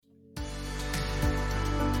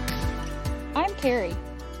Carrie.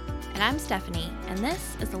 And I'm Stephanie, and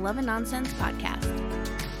this is the Love and Nonsense podcast.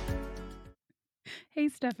 Hey,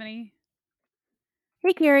 Stephanie.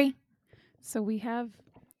 Hey, Carrie. So we have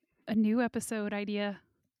a new episode idea.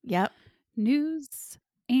 Yep. News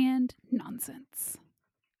and nonsense.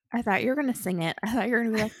 I thought you were going to sing it. I thought you were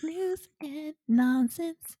going to be like, news and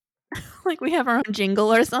nonsense. Like we have our own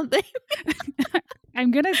jingle or something. I'm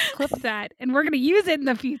going to clip that, and we're going to use it in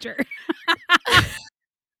the future.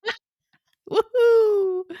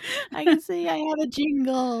 Woohoo! I can see I have a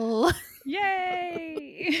jingle.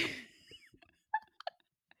 Yay!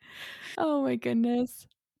 Oh my goodness.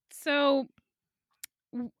 So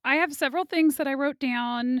I have several things that I wrote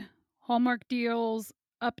down. Hallmark deals,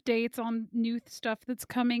 updates on new stuff that's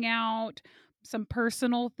coming out, some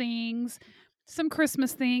personal things, some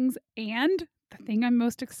Christmas things, and the thing I'm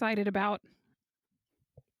most excited about.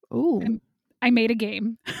 Ooh. I made a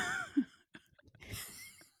game.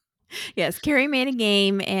 Yes, Carrie made a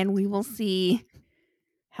game, and we will see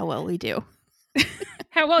how well we do.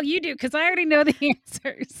 How well you do, because I already know the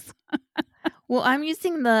answers. Well, I'm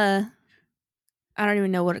using I don't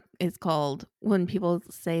even know what it's called when people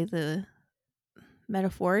say the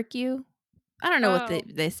metaphoric you. I don't know what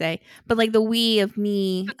they say, but like the we of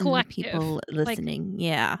me The and the collective, people listening.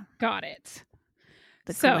 Yeah. Got it.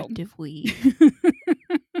 The collective we.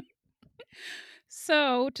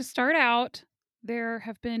 So to start out, there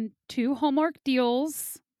have been 2 Hallmark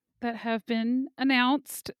deals that have been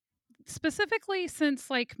announced. Specifically since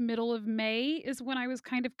like middle of May is when I was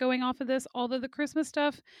kind of going off of this. Although the Christmas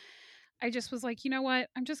stuff, I just was like, you know what?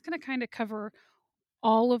 I'm just going to kind of cover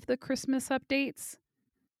all of the Christmas updates.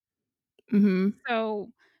 Mm-hmm. So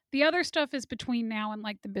the other stuff is between now and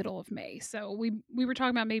like the middle of May. So we were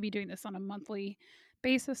talking about maybe doing this on a monthly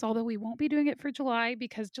basis, although we won't be doing it for July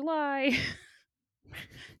because July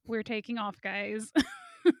we're taking off, guys.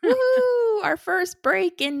 Woohoo! Our first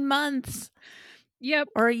break in months. Yep.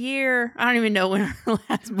 Or a year. I don't even know when our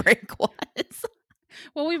last break was.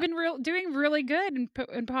 Well, we've been doing really good and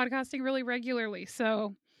podcasting really regularly.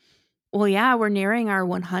 So, well, yeah, we're nearing our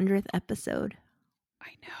 100th episode.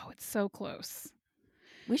 I know, it's so close.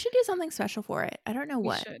 We should do something special for it. I don't know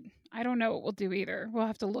what. We should. I don't know what we'll do either. We'll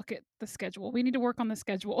have to look at the schedule. We need to work on the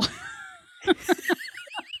schedule.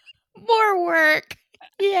 More work.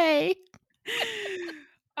 Yay.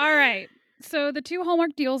 All right. So the 2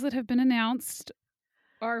 Hallmark deals that have been announced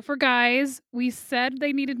are for guys. We said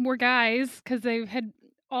they needed more guys because they've had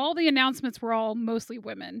all the announcements were all mostly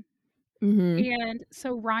women. Mm-hmm. And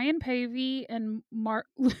so Ryan Pavey and Mark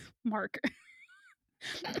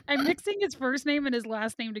I'm mixing his first name and his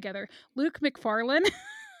last name together. Luke McFarlane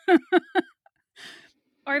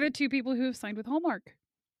are the 2 people who have signed with Hallmark.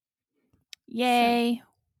 Yay. So,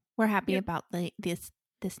 we're happy Yep. about this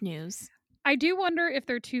news. I do wonder if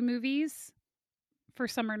their 2 movies for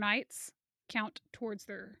Summer Nights count towards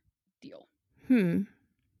their deal.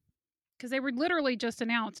 Because they were literally just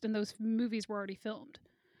announced and those movies were already filmed.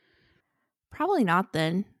 Probably not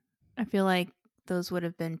then. I feel like those would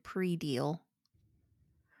have been pre-deal.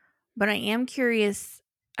 But I am curious.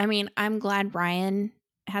 I mean, I'm glad Ryan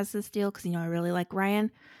has this deal because, I really like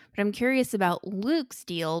Ryan. But I'm curious about Luke's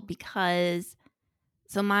deal because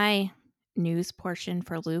so my news portion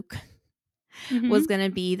for Luke was going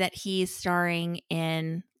to be that he's starring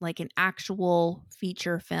in like an actual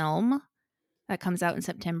feature film that comes out in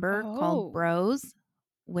September called Bros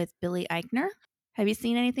with Billy Eichner. Have you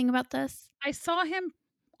seen anything about this? I saw him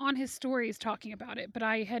on his stories talking about it, but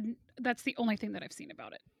that's the only thing that I've seen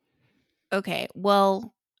about it. Okay,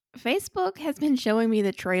 well, Facebook has been showing me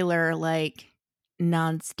the trailer like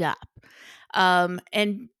nonstop.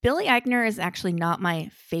 And Billy Eichner is actually not my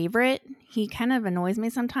favorite. He kind of annoys me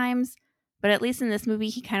sometimes, but at least in this movie,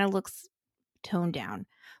 he kind of looks toned down.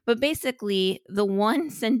 But basically, the one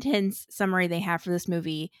sentence summary they have for this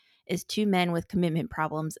movie is 2 men with commitment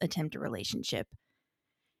problems attempt a relationship.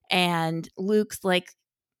 And Luke's like,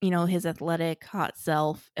 his athletic hot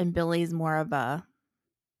self, and Billy's more of a,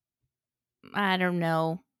 I don't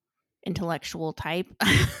know, intellectual type.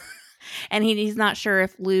 And he's not sure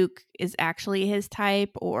if Luke is actually his type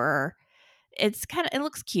or it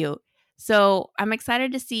looks cute. So I'm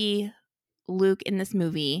excited to see Luke in this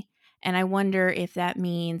movie. And I wonder if that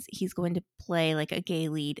means he's going to play like a gay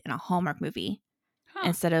lead in a Hallmark movie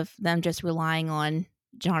instead of them just relying on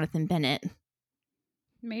Jonathan Bennett.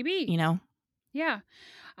 Maybe. Yeah.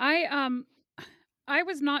 I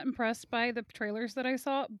was not impressed by the trailers that I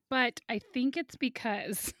saw, but I think it's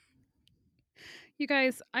because you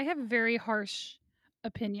guys, I have very harsh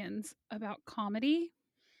opinions about comedy.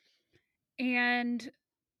 And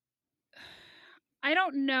I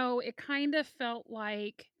don't know, it kind of felt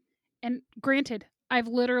like And granted, I've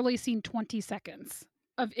literally seen 20 seconds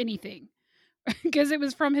of anything because it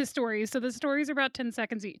was from his stories. So the stories are about 10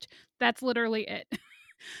 seconds each. That's literally it.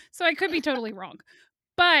 So I could be totally wrong.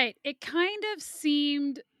 But it kind of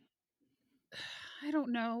seemed, I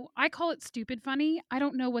don't know. I call it stupid funny. I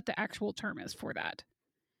don't know what the actual term is for that.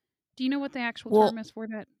 Do you know what the actual term Well, is for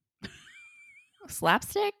that?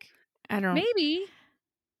 slapstick? Maybe.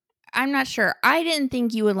 I'm not sure. I didn't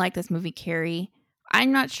think you would like this movie, Carrie.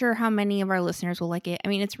 I'm not sure how many of our listeners will like it. I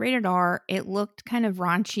mean, it's rated R. It looked kind of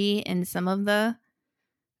raunchy in some of the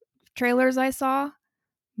trailers I saw,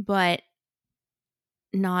 but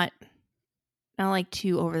not like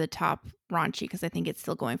too over the top raunchy because I think it's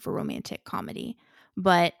still going for romantic comedy.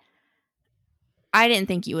 But I didn't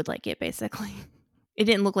think you would like it, basically. It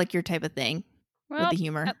didn't look like your type of thing with Well, the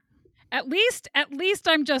humor. at least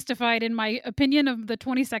I'm justified in my opinion of the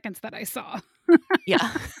 20 seconds that I saw.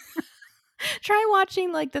 Yeah. Try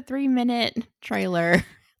watching like the 3-minute trailer.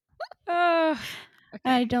 Okay.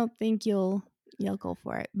 I don't think you'll go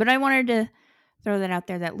for it. But I wanted to throw that out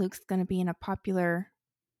there that Luke's going to be in a popular,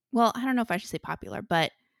 well, I don't know if I should say popular,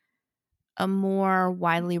 but a more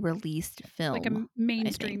widely released Like a film, I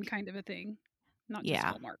mainstream think. kind of a thing, not just Yeah.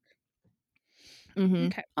 Hallmark. Mm-hmm.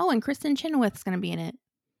 Okay. Oh, and Kristen Chenoweth's going to be in it.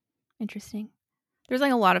 Interesting. There's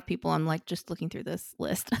like a lot of people. I'm like just looking through this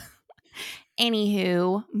list.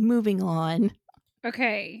 Anywho, moving on.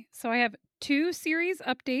 Okay. So I have 2 series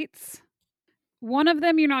updates. One of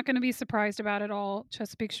them you're not going to be surprised about at all.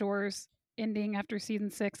 Chesapeake Shores ending after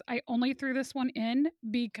season 6. I only threw this one in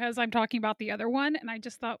because I'm talking about the other one, and I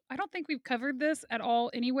just thought I don't think we've covered this at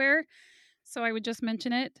all anywhere, so I would just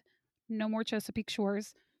mention it. No more Chesapeake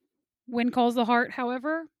Shores. When Calls the Heart,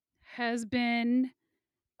 however, has been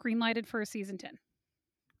greenlighted for a season 10.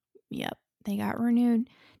 Yep. They got renewed.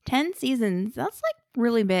 10 seasons. That's like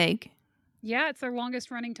really big. Yeah, it's their longest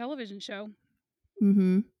running television show.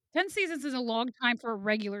 Mm-hmm. 10 seasons is a long time for a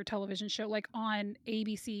regular television show, like on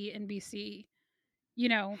ABC, NBC. You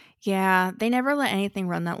know, Yeah, they never let anything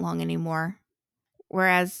run that long anymore.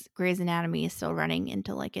 Whereas Grey's Anatomy is still running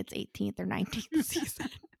into like its 18th or 19th season.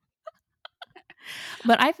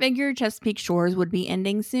 But I figured Chesapeake Shores would be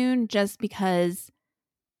ending soon just because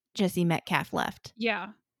Jesse Metcalf left. yeah.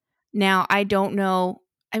 Now, I don't know.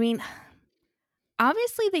 I mean,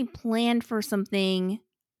 obviously they planned for something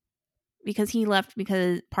because he left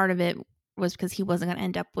because part of it was because he wasn't going to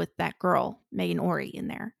end up with that girl, Megan Ori, in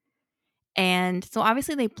there. And so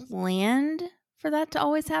obviously they planned for that to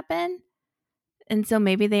always happen. And so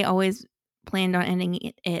maybe they always planned on ending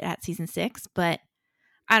it at season 6, but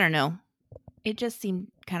I don't know. It just seemed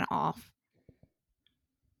kind of off.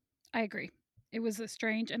 I agree. It was a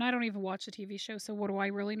strange, and I don't even watch the TV show, so what do I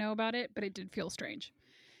really know about it? But it did feel strange,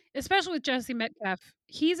 especially with Jesse Metcalf.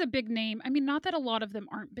 He's a big name. I mean, not that a lot of them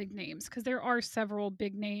aren't big names, because there are several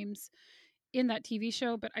big names in that TV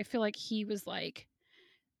show, but I feel like he was like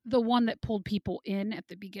the one that pulled people in at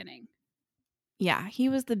the beginning. Yeah, he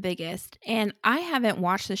was the biggest. And I haven't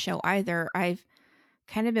watched the show either. I've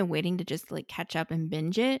kind of been waiting to just like catch up and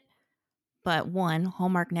binge it. But one,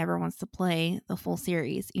 Hallmark never wants to play the full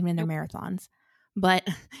series, even in their Nope. marathons. But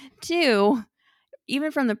two,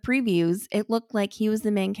 even from the previews, it looked like he was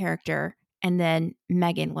the main character and then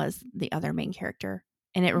Megan was the other main character.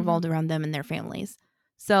 And it revolved around them and their families.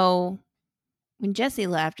 So when Jesse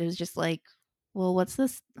left, it was just like, well, what's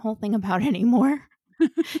this whole thing about anymore?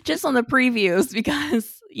 Just on the previews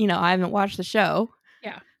because, I haven't watched the show.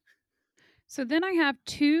 Yeah. So then I have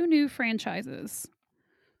 2 new franchises.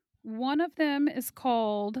 One of them is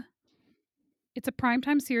called, it's a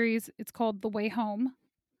primetime series. It's called The Way Home.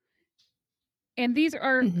 And these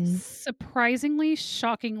are Mm-hmm. surprisingly,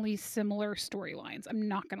 shockingly similar storylines. I'm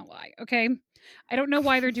not going to lie. Okay. I don't know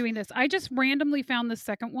why they're doing this. I just randomly found the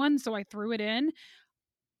second one, so I threw it in.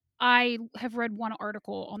 I have read one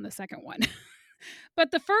article on the second one. But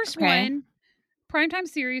the first Okay. one, primetime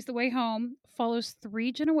series, The Way Home, follows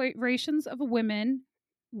 3 generations of women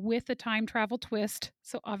with a time travel twist.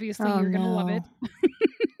 So obviously, Oh, you're going to love it. no.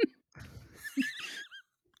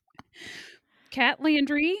 Kat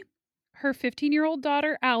Landry, her 15-year-old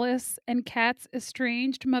daughter Alice, and Kat's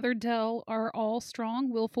estranged mother Dell are all strong,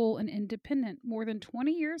 willful, and independent. More than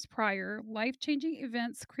 20 years prior, life-changing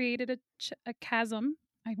events created a chasm.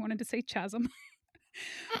 I wanted to say chasm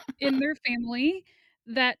in their family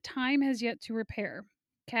that time has yet to repair.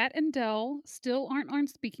 Kat and Dell still aren't on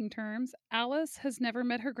speaking terms. Alice has never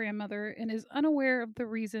met her grandmother and is unaware of the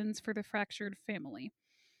reasons for the fractured family.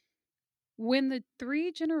 When the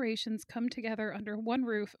 3 generations come together under one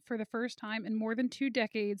roof for the first time in more than 2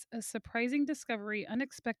 decades, a surprising discovery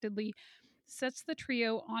unexpectedly sets the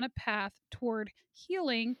trio on a path toward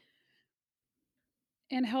healing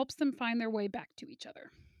and helps them find their way back to each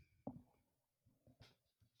other.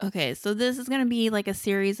 Okay, so this is going to be like a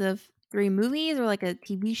series of 3 movies or like a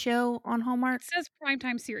TV show on Hallmark? It says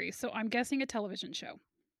primetime series, so I'm guessing a television show.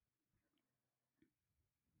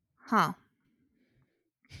 Huh.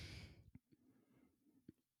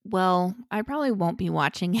 Well, I probably won't be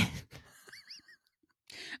watching it.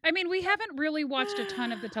 I mean, we haven't really watched a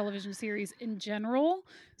ton of the television series in general,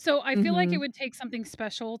 so I feel like it Mhm. would take something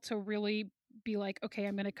special to really be like, okay,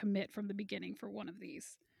 I'm going to commit from the beginning for one of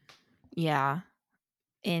these. Yeah.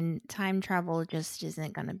 And time travel just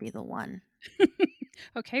isn't going to be the one.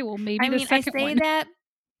 Okay, well, maybe I the mean, I second say one. that,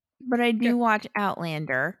 but I Go. do watch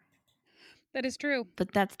Outlander, That is true.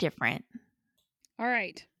 but that's different. All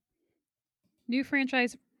right. New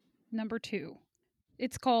franchise number 2.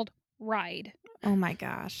 It's called Ride. Oh my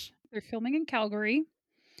gosh. They're filming in Calgary.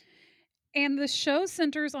 And the show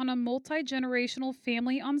centers on a multi generational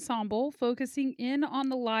family ensemble focusing in on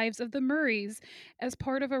the lives of the Murrays as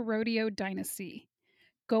part of a rodeo dynasty,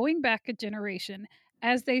 going back a generation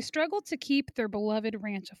as they struggle to keep their beloved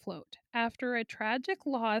ranch afloat. After a tragic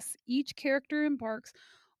loss, each character embarks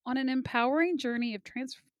on an empowering journey of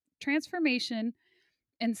transformation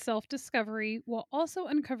and self discovery while also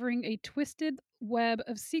uncovering a twisted web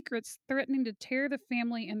of secrets threatening to tear the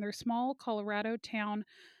family and their small Colorado town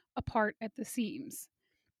apart at the seams.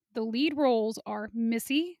 The lead roles are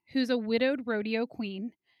Missy, who's a widowed rodeo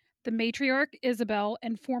queen, the matriarch Isabel,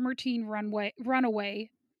 and former teen runaway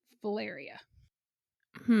Valeria.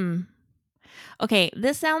 Hmm. Okay,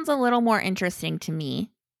 this sounds a little more interesting to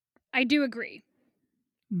me, I do agree.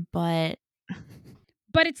 but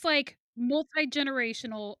But it's like multi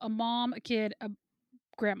generational, a mom, a kid, a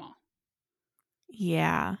grandma.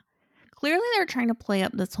 yeah. Clearly they're trying to play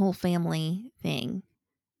up this whole family thing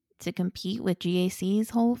to compete with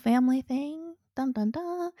GAC's whole family thing. Dun dun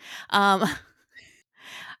dun. Um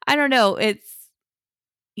I don't know.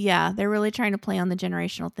 Yeah, they're really trying to play on the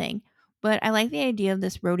generational thing. But I like the idea of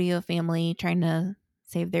this rodeo family trying to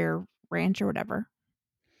save their ranch or whatever.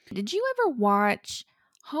 Did you ever watch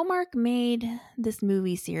Hallmark made this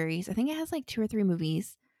movie series? I think it has like 2 or 3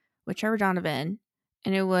 movies with Trevor Donovan,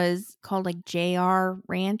 and it was called like JR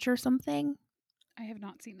Ranch or something. I have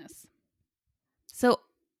not seen this. So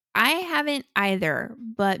I haven't either,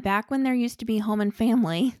 but back when there used to be Home and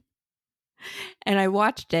Family and I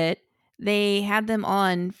watched it, they had them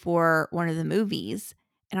on for one of the movies.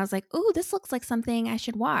 And I was like, "Ooh, this looks like something I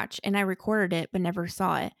should watch." And I recorded it but never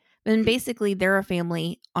saw it. But then basically they're a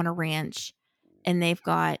family on a ranch and they've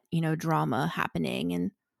got, drama happening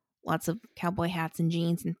and lots of cowboy hats and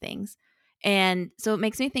jeans and things. And so it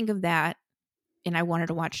makes me think of that and I wanted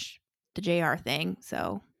to watch the JR thing.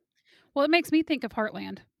 So, Well, it makes me think of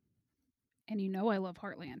Heartland. And you know I love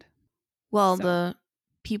Heartland. well, So, the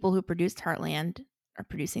people who produced Heartland are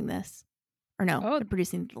producing this. Or no, oh, they're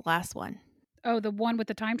producing the last one. the one with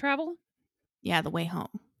the time travel? Yeah, The Way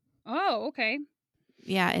Home. Oh, okay.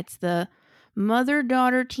 Yeah, it's the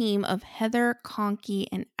mother-daughter team of Heather Conkey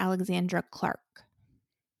and Alexandra Clark.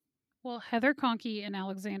 Well, Heather Conkey and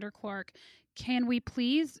Alexander Clark, can we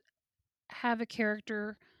please have a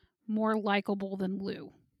character more likable than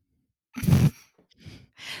Lou?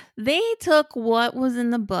 They took what was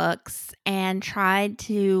in the books and tried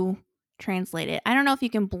to translate it. I don't know if you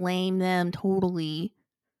can blame them totally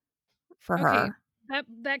for Okay, her.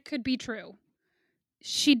 that could be true.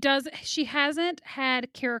 She hasn't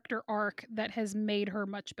had character arc that has made her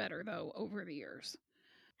much better though over the years.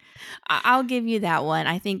 I'll give you that one.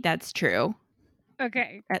 I think that's true.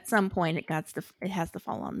 Okay. At some point, it has to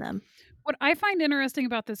fall on them. What I find interesting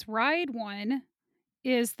about this ride one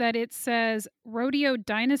is that it says Rodeo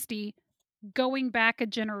Dynasty going back a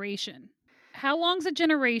generation. How long's a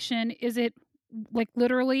generation? Is it like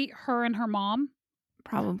literally her and her mom?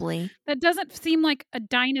 Probably. That doesn't seem like a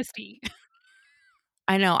dynasty.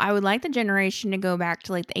 I know. I would like the generation to go back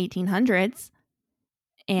to like the 1800s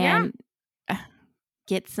Yeah, and uh,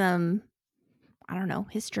 get some, I don't know,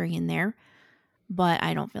 history in there. But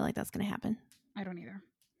I don't feel like that's going to happen. I don't either.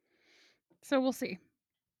 So we'll see.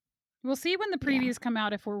 We'll see when the Yeah. previews come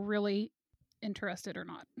out if we're really interested or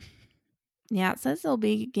not. Yeah, it says they'll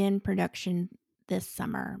begin production this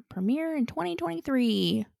summer, premiere in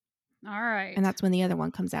 2023. All right. And that's when the other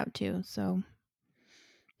one comes out too. So,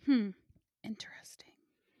 Interesting.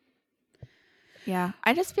 yeah,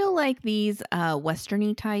 I just feel like these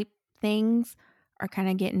westerny type things are kind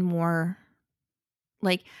of getting more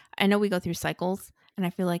like, I know we go through cycles and I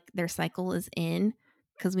feel like their cycle is in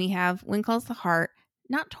because we have When Calls the Heart,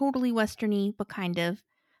 not totally westerny, but kind of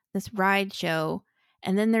this ride show.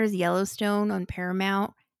 And then there's Yellowstone on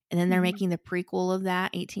Paramount. And then they're Mhm. making the prequel of that,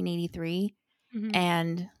 1883. Mhm.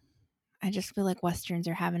 And I just feel like Westerns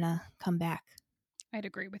are having a comeback. I'd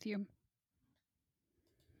agree with you.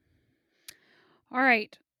 All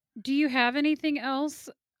right. Do you have anything else?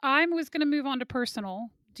 I was going to move on to personal.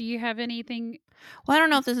 Do you have anything? Well, I don't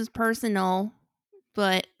know if this is personal,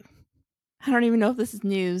 but I don't even know if this is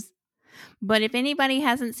news. But if anybody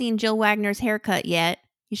hasn't seen Jill Wagner's haircut yet,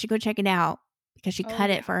 you should go check it out because she Oh, cut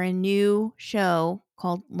yeah. it for a new show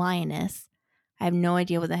called Lioness. I have no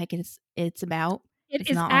idea what the heck it's about. It It's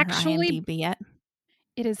is not on her actually IMDb yet.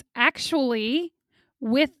 it is actually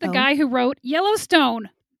with the Oh. guy who wrote Yellowstone.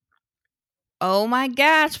 Oh my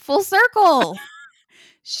gosh, full circle.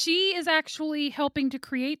 She is actually helping to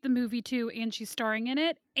create the movie too, and she's starring in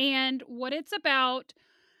it. And what it's about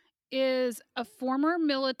is a former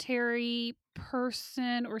military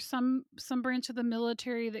person or some branch of the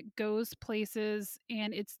military that goes places,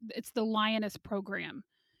 and it's the Lioness program,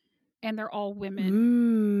 and they're all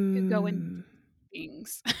women who go and Mm.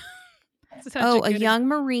 things. Such a Oh, a good young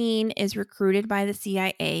Marine is recruited by the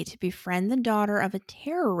CIA to befriend the daughter of a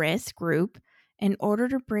terrorist group in order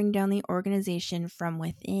to bring down the organization from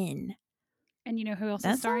within. and you know who else is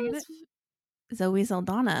That starring in sounds it? Zoe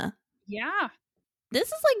Saldana. Yeah. This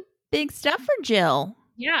is like big stuff for Jill.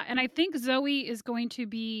 Yeah, and I think Zoe is going to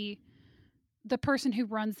be the person who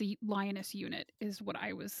runs the Lioness unit is what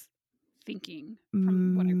I was thinking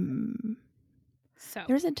from what I read. Mm. So,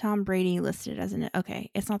 There's a Tom Brady listed as an okay.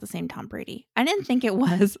 It's not the same Tom Brady. I didn't think it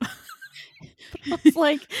was. But I was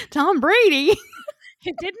like, Tom Brady.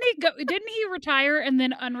 didn't he retire and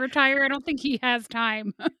then unretire? I don't think he has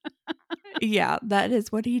time. Yeah, that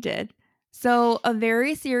is what he did. So, a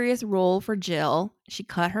very serious role for Jill. She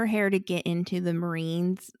cut her hair to get into the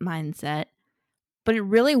Marines mindset, but it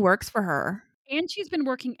really works for her. And she's been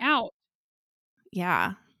working out.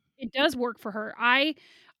 Yeah. It does work for her. I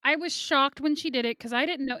was shocked when she did it because I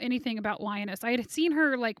didn't know anything about Lioness. I had seen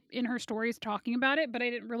her like in her stories talking about it, but I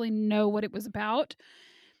didn't really know what it was about.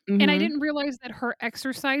 And I Mhm. didn't realize that her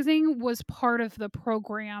exercising was part of the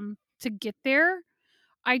program to get there.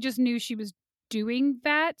 I just knew she was doing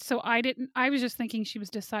that, so I was just thinking she was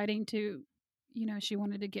deciding to, she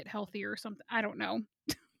wanted to get healthy or something. I don't know.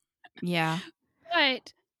 Yeah.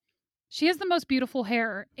 But she has the most beautiful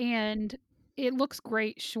hair and it looks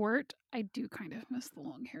great short. I do kind of miss the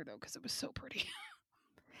long hair though because it was so pretty.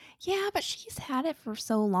 Yeah, but she's had it for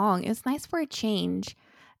so long. It's nice for a change.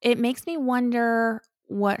 It makes me wonder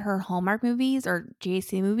what her Hallmark movies or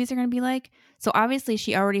JC movies are going to be like. So obviously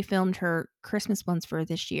she already filmed her Christmas ones for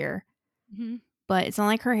this year, Mhm. but it's not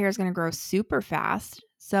like her hair is going to grow super fast.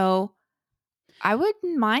 So I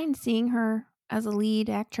wouldn't mind seeing her as a lead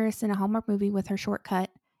actress in a Hallmark movie with her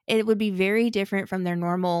shortcut. It would be very different from their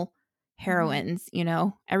normal Mhm. heroines, you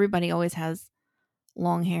know. Everybody always has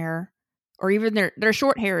long hair or even their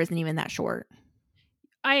short hair isn't even that short.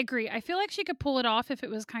 I agree. I feel like she could pull it off if it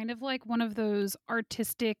was kind of like one of those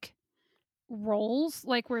artistic roles,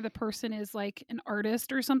 like where the person is like an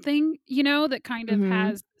artist or something, that kind of Mhm.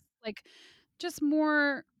 has like just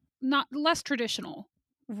more not less traditional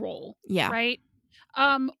role, Yeah. right?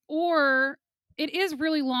 Or it is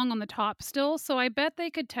really long on the top still, so I bet they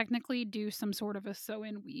could technically do some sort of a sew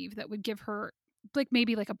and weave that would give her like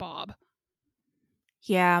maybe like a bob.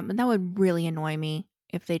 Yeah, but that would really annoy me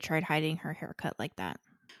if they tried hiding her haircut like that.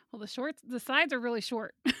 Well, the sides are really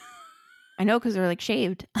short. I know because they're like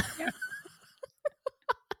shaved. Yeah.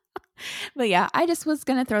 But yeah, I just was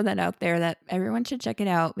gonna throw that out there that everyone should check it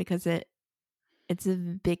out because it's a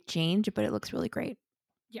big change, but it looks really great.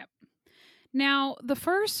 Yep. Now, the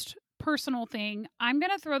first personal thing, I'm going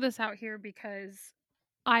to throw this out here because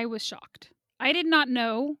I was shocked. I did not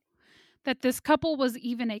know that this couple was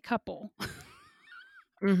even a couple.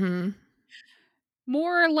 Mhm.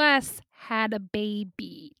 More or less had a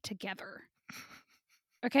baby together.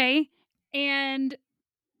 Okay? And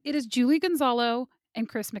it is Julie Gonzalo and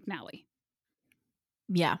Chris McNally.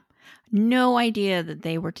 Yeah. No idea that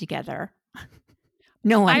they were together.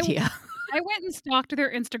 No I idea. I went and stalked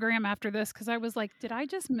their Instagram after this cuz I was like, did I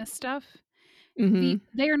just miss stuff? Mhm.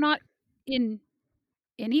 They are not in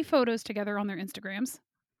any photos together on their Instagrams.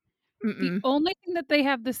 The Mm-mm. only thing that they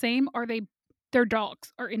have the same are their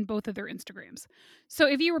dogs are in both of their Instagrams. So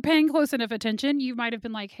if you were paying close enough attention, you might have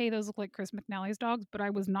been like, "Hey, those look like Chris McNally's dogs," but I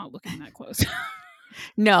was not looking that close.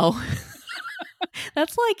 No.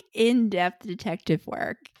 That's like in-depth detective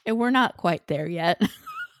work, and we're not quite there yet.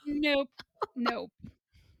 Nope. Nope.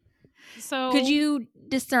 Could So, you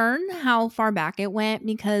discern how far back it went?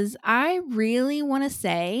 Because I really want to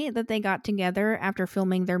say that they got together after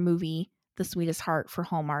filming their movie, The Sweetest Heart, for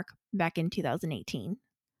Hallmark back in 2018.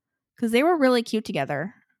 Because they were really cute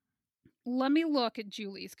together. Let me look at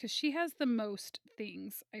Julie's because she has the most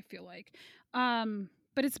things, I feel like.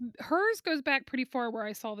 But it's hers goes back pretty far where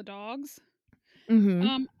I saw the dogs. Mm-hmm.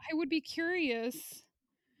 I would be curious.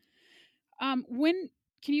 When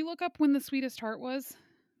can you look up when the Sweetest Heart was?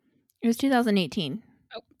 It was 2018.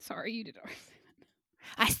 Oh, sorry, you did.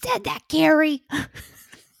 I said that, Gary.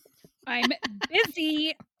 I'm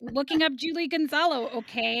busy looking up Julie Gonzalo,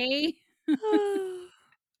 okay?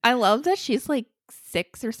 I love that she's like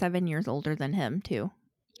 6 or 7 years older than him, too.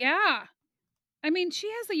 Yeah. I mean, she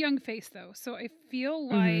has a young face though, so I feel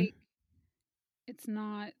Mm-hmm. like it's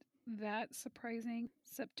not that surprising.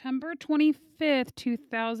 September 25th,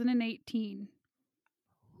 2018.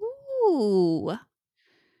 Ooh.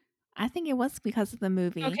 I think it was because of the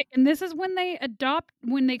movie. Okay, and this is when they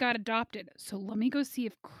got adopted. So let me go see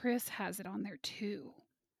if Chris has it on there too.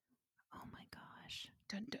 Oh my gosh.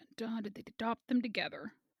 Dun dun dun. Did they adopt them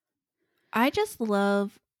together? I just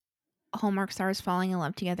love Hallmark stars falling in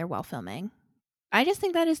love together while filming. I just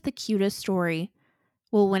think that is the cutest story.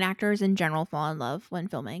 Well, when actors in general fall in love when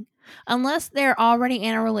filming. Unless they're already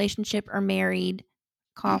in a relationship or married.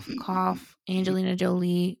 Cough, cough. Angelina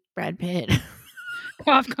Jolie, Brad Pitt.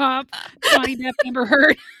 Cough cough. Johnny Depp, Amber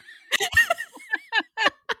Heard.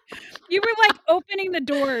 You were like opening the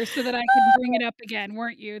door so that I could bring it up again,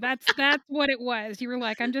 weren't you? That's what it was. You were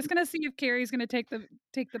like, I'm just gonna see if Carrie's gonna take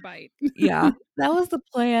the bite. Yeah, that was the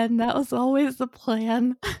plan. That was always the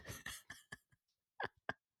plan.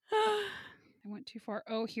 I went too far.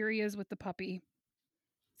 Oh, here he is with the puppy.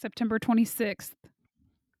 September 26th.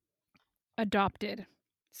 Adopted.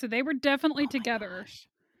 So they were definitely Oh my together gosh.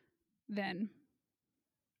 then.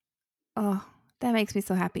 Oh, that makes me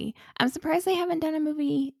so happy. I'm surprised they haven't done a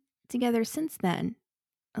movie together since then.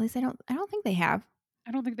 At least I don't think they have.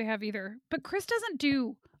 I don't think they have either. But Chris doesn't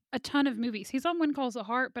do a ton of movies. He's on When Calls the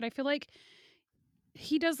Heart, but I feel like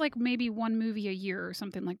he does like maybe one movie a year or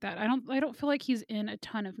something like that. I don't feel like he's in a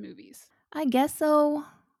ton of movies. I guess so.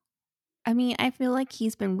 I mean, I feel like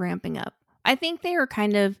he's been ramping up. I think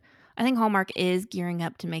I think Hallmark is gearing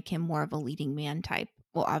up to make him more of a leading man type.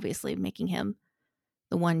 Well, obviously making him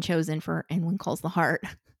the one chosen for And When Calls the Heart. Yeah.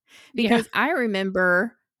 Because I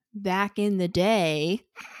remember back in the day,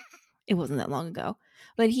 it wasn't that long ago,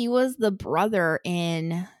 but he was the brother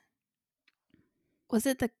in, was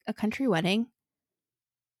it A Country Wedding?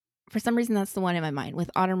 For some reason, that's the one in my mind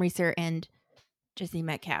with Autumn Reeser and Jesse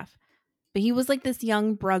Metcalf. But he was like this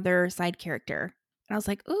young brother side character. And I was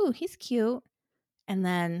like, ooh, he's cute. And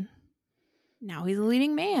then now he's a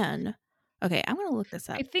leading man. Okay, I'm going to look this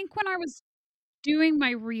I up. think when I was doing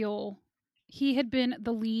my reel, he had been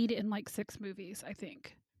the lead in like 6 movies, I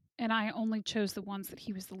think. And I only chose the ones that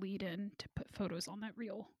he was the lead in to put photos on that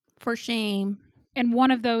reel. For shame, And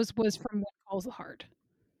one of those was from What Calls the Heart.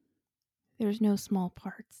 there's no small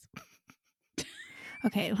parts.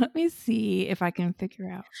 Okay, let me see if I can figure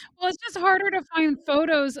out. Well, it's just harder to find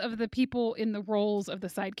photos of the people in the roles of the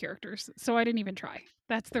side characters. So I didn't even try.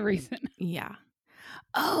 That's the reason. Yeah.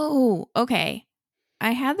 Oh, okay.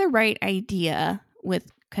 I had the right idea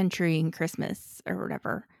with Country and Christmas or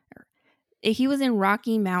whatever. He was in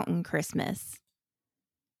Rocky Mountain Christmas.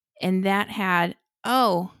 And that had,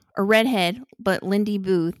 a redhead, but Lindy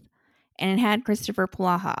Booth. And it had Christopher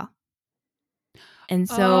Polaha. And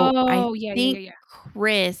so I Oh, think yeah.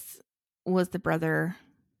 Chris was the brother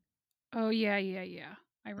Oh, yeah.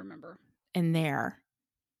 I remember. in there.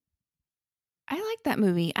 I like that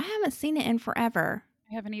movie. I haven't seen it in forever.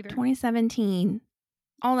 I haven't either. 2017.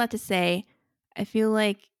 All that to say, I feel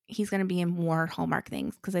like he's going to be in more Hallmark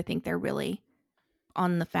things because I think they're really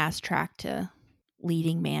on the fast track to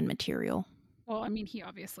leading man material. Well, I mean, he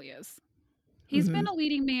obviously is. He's been a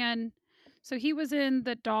leading man. So he was in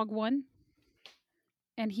the dog one,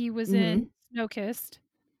 and he was in Snow Kissed,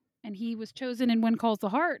 and he was chosen in When Calls the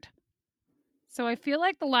Heart. So I feel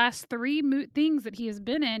like the last 3 things that he has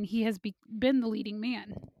been in, he has been the leading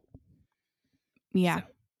man. Yeah. So,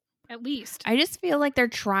 at least. I just feel like they're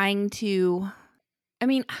trying to, I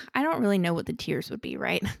mean, I don't really know what the tiers would be,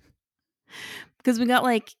 right? Because we got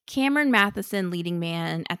like Cameron Matheson leading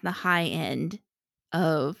man at the high end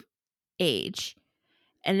of age.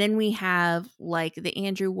 And then we have like the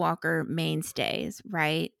Andrew Walker mainstays,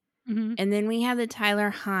 right? Mm-hmm. And then we have the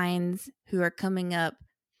Tyler Hines who are coming up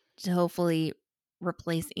to hopefully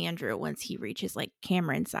replace Andrew once he reaches like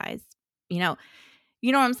Cameron size. You know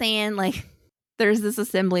what I'm saying? Like there's this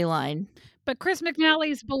assembly line. But Chris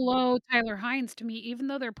McNally's below Tyler Hines to me, even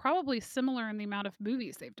though they're probably similar in the amount of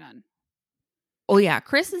movies they've done. Oh yeah,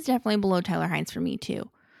 Chris is definitely below Tyler Hines for me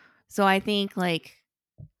too. So I think like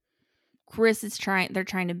they're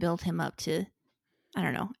trying to build him up to, I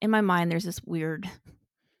don't know. In my mind there's this weird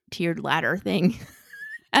tiered ladder thing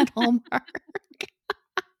at Hallmark.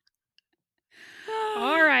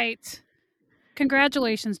 All right.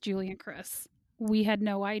 Congratulations, Julie and Chris. We had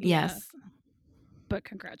no idea, Yes. but Good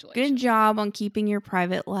congratulations. job on keeping your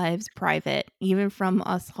private lives private, even from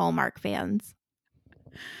us Hallmark fans.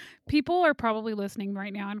 People are probably listening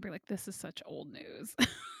right now and be like, this is such old news.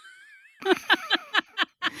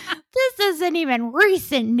 This isn't even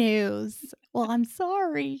recent news. Well, I'm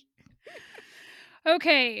sorry.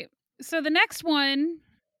 Okay, so the next one,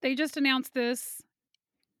 they just announced this.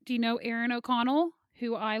 Do you know Erin O'Connell,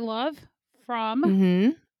 who I love from Mm-hmm.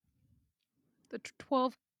 the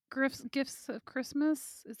 12 Gifts of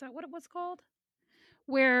Christmas? Is that what it was called?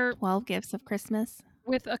 Where 12 Gifts of Christmas.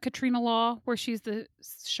 with a Katrina Law, where she's the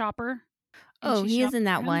shopper. And Oh, she he is shops in for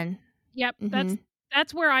that him. one. Yep, Mm-hmm.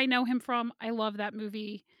 that's where I know him from. I love that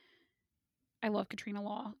movie. I love Katrina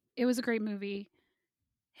Law. It was a great movie.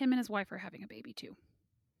 Him and his wife are having a baby too.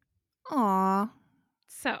 Aw.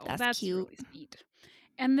 So That's cute. really sweet.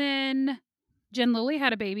 And then Jen Lilly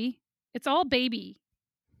had a baby. It's all baby.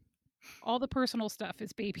 All the personal stuff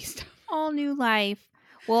is baby stuff. All new life.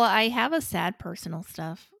 Well, I have a sad personal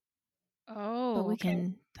stuff, Oh, but we okay.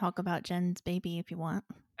 can talk about Jen's baby if you want.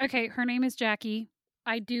 Okay, her name is Jackie.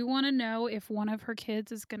 I do want to know if one of her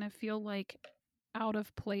kids is going to feel like out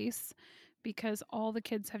of place because all the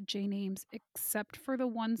kids have J names except for the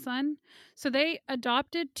one son. So they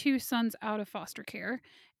adopted 2 sons out of foster care,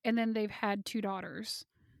 and then they've had 2 daughters.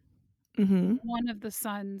 Mm-hmm. One of the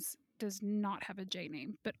sons does not have a J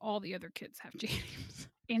name, but all the other kids have J names.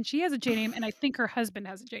 And she has a J name, and I think her husband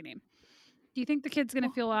has a J name. Do you think the kid's going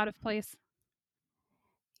to feel out of place?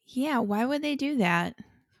 Yeah, why would they do that?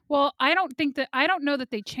 Well, I don't know that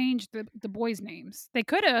they changed the boys' names. They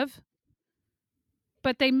could have,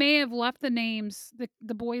 but they may have left the names,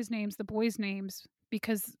 the boys' names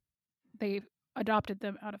because they adopted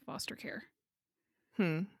them out of foster care.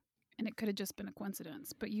 Hmm. And it could have just been a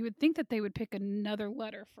coincidence. But you would think that they would pick another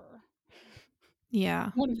letter for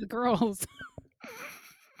Yeah. one of the girls.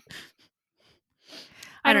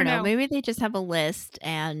 I don't know. Maybe they just have a list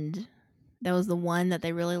and that was the one that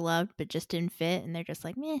they really loved but just didn't fit and they're just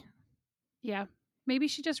like, meh. Yeah. Maybe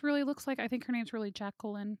she just really looks like, I think her name's really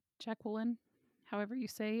Jacqueline, however you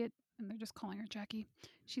say it. And they're just calling her Jackie.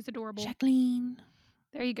 She's adorable. Jacqueline.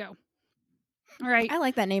 There you go. All right. I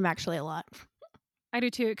like that name actually a lot. I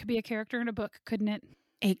do too. It could be a character in a book, couldn't it?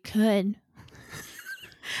 It could.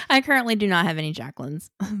 I currently do not have any Jacquelines,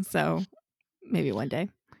 so maybe one day.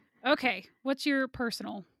 Okay. What's your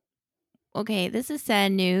personal? Okay, this is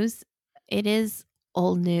sad news. It is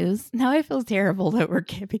old news. Now I feel terrible that we're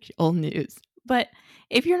giving old news. But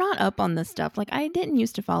if you're not up on this stuff, like I didn't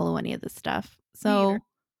used to follow any of this stuff. So,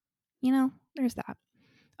 there's that.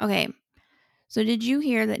 Okay. So did you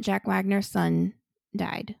hear that Jack Wagner's son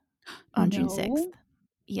died on June 6th?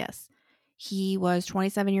 Yes. He was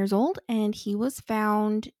 27 years old and he was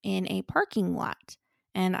found in a parking lot.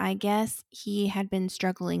 And I guess he had been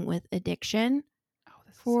struggling with addiction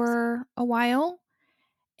for a while.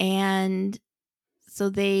 And so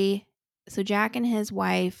Jack and his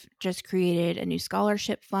wife just created a new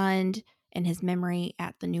scholarship fund in his memory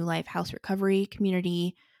at the New Life House Recovery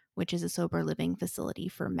Community, which is a sober living facility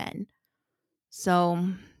for men. So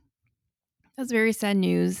that's very sad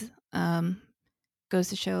news. Goes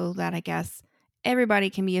to show that I guess everybody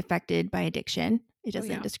can be affected by addiction. It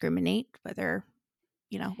doesn't discriminate whether,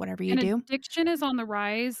 whatever you do. Addiction is on the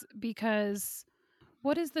rise because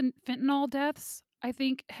what is the fentanyl deaths? I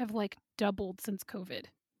think have like doubled since COVID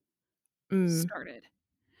started.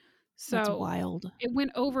 So that's wild. It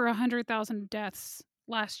went over 100,000 deaths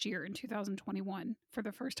last year in 2021 for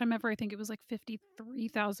the first time ever. I think it was like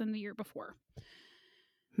 53,000 the year before.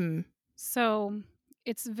 So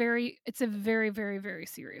it's a very, very, very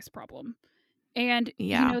serious problem. And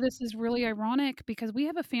this is really ironic because we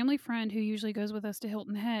have a family friend who usually goes with us to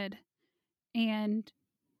Hilton Head, and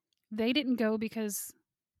they didn't go because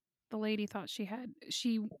the lady thought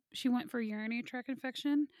she went for a urinary tract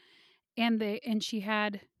infection, and she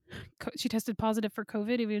tested positive for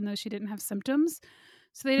COVID even though she didn't have symptoms.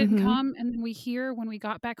 So they didn't come. And then we hear when we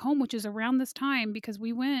got back home, which is around this time because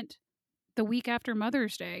we went the week after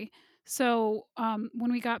Mother's Day. So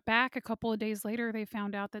when we got back a couple of days later, they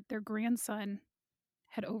found out that their grandson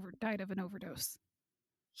had died of an overdose.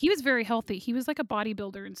 He was very healthy. He was like a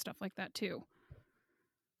bodybuilder and stuff like that too.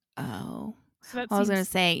 Oh, so I was going to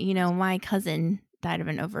say, my cousin died of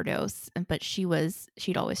an overdose, but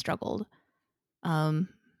she'd always struggled. So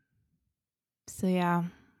yeah,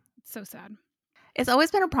 it's so sad. It's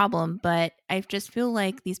always been a problem, but I just feel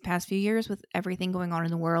like these past few years with everything going on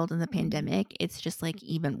in the world and the pandemic, it's just like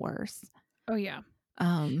even worse. Oh yeah.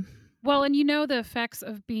 Well, and you know the effects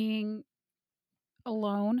of being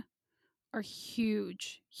alone are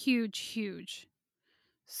huge, huge, huge.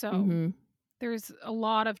 So mhm. there's a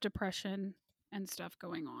lot of depression and stuff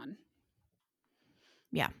going on.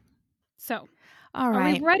 Yeah. So, All are we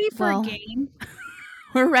right. ready for a Well, game?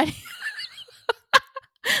 we're ready.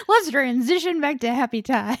 Let's transition back to happy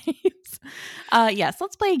times. Yes,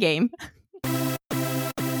 let's play a game.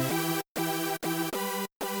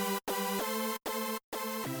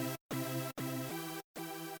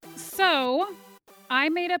 So, I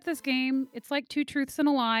made up this game. It's like Two Truths and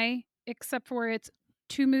a Lie, except for it's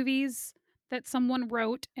two movies that someone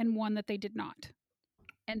wrote and one that they did not.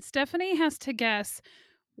 And Stephanie has to guess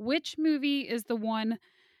which movie is the one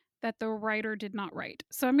that the writer did not write.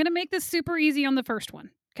 So I'm going to make this super easy on the first one.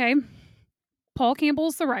 Okay. Paul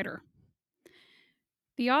Campbell's the writer.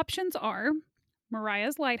 The options are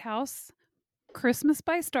Mariah's Lighthouse, Christmas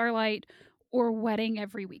by Starlight, or Wedding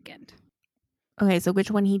Every Weekend. Okay, so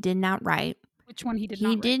which one he did not write? Which one he did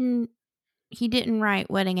not write? He didn't write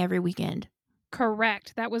Wedding Every Weekend.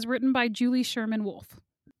 Correct. That was written by Julie Sherman Wolfe.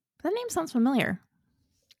 That name sounds familiar.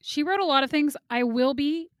 She wrote a lot of things. I will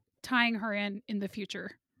be tying her in the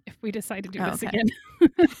future if we decide to do this again.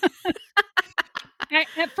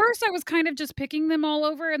 At first, I was kind of just picking them all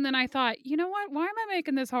over, and then I thought, you know what? Why am I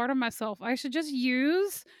making this hard on myself? I should just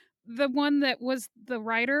use the one that was the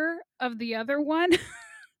writer of the other one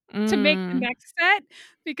to make the next set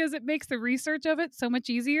because it makes the research of it so much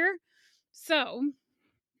easier. So,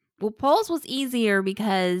 well, Paul's was easier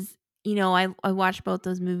because, you know, I watched both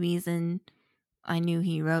those movies and I knew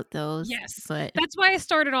he wrote those. yes, but that's why I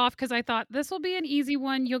started off because I thought this will be an easy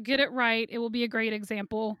one. You'll get it right. It will be a great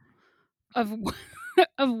example of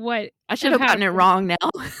of what I should have gotten it wrong now.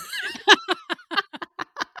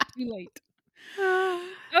 Too late.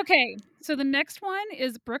 Okay, so the next one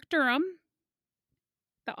is Brooke Durham.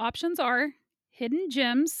 The options are Hidden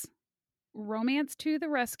Gems, Romance to the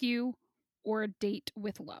Rescue, or A Date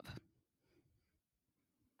with Love.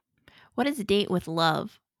 What is A Date with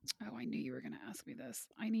Love? Oh, I knew you were going to ask me this.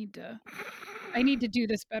 I need to do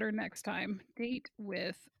this better next time. Date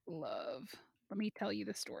with Love. Let me tell you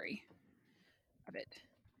the story of it.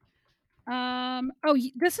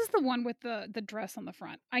 This is the one with the dress on the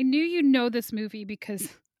front. I knew you know this movie because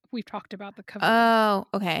we've talked about the cover. Oh,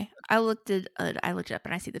 okay. I looked it up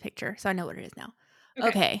and I see the picture, so I know what it is now.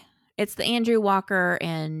 Okay. It's the Andrew Walker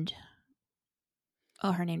and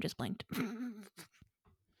her name just blinked.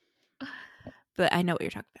 But I know what you're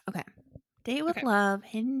talking about. Okay. Date with Love,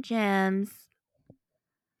 Hidden Gems,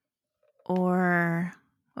 or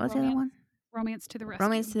what was the other one? Romance to the Rescue.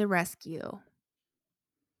 Romance to the Rescue.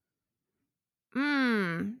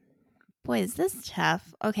 Boy, is this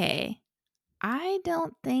tough. Okay. I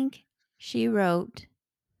don't think she wrote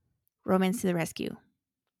Romance to the Rescue.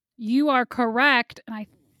 You are correct, and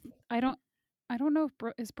I don't know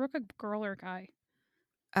if is Brooke a girl or a guy.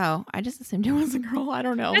 Oh, I just assumed it was a girl. I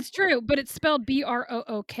don't know. That's true, but it's spelled Brook.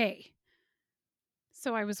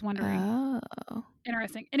 So I was wondering. Oh.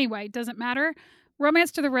 Interesting. Anyway, doesn't matter.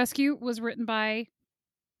 Romance to the Rescue was written by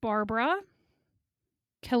Barbara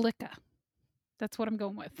Kylicka. That's what I'm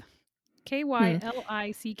going with.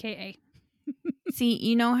 Kylicka. See,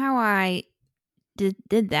 you know how I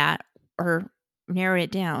did that or narrowed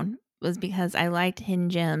it down was because I liked Hidden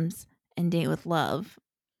Gems and Date with Love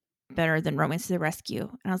better than Romance to the Rescue.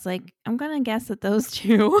 And I was like, I'm going to guess that those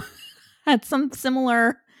two had some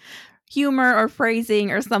similar humor or phrasing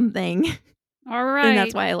or something. All right. And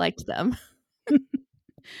that's why I liked them.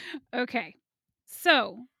 Okay.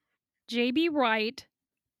 So, J.B. Wright,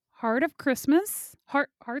 Hearts of Christmas?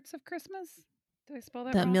 Did I spell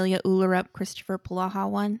that wrong? The Amelia Ullerup, Christopher Polaha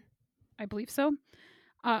one? I believe so.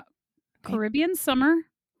 Caribbean Summer,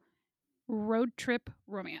 Road Trip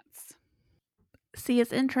Romance. See,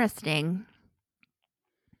 it's interesting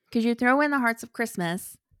because you throw in the Hearts of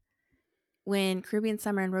Christmas when Caribbean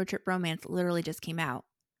Summer and Road Trip Romance literally just came out.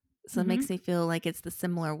 So it makes me feel like it's the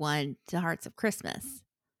similar one to Hearts of Christmas.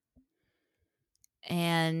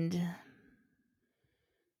 And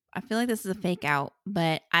I feel like this is a fake out,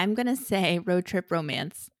 but I'm going to say Road Trip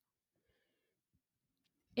Romance.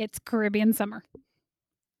 It's Caribbean Summer.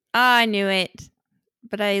 I knew it,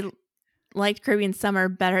 but I liked Caribbean Summer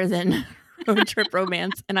better than Road Trip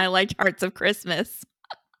Romance, and I liked Hearts of Christmas.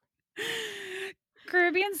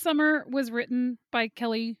 Caribbean Summer was written by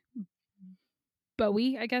Kelly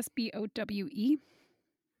Bowie, I guess, Bowe.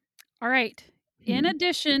 All right. In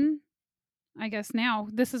addition, I guess now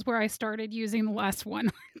this is where I started using the last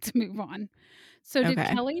one to move on. So did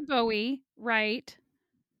Kelly Bowie write,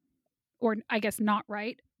 or I guess not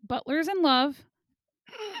write, Butlers in Love,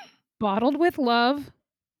 Bottled with Love,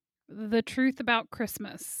 The Truth About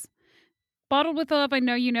Christmas. Bottled with Love, I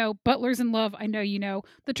know you know. Butlers in Love, I know you know.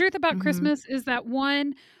 The Truth About Mm-hmm. Christmas is that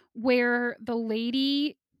one where the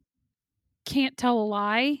lady can't tell a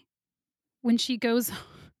lie when she goes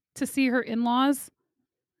to see her in-laws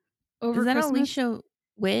over Is that Christmas. Alicia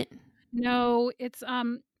Witt? No, it's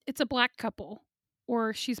a black couple,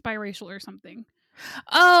 or she's biracial or something.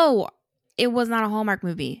 Oh, it was not a Hallmark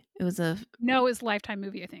movie. It was a No, it's a Lifetime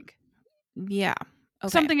movie, I think. yeah. Okay.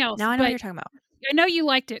 Something else, Now I know what but you're talking about. I know you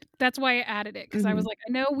liked it. That's why I added it, because I was Mhm. like,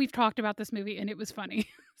 I know we've talked about this movie and it was funny.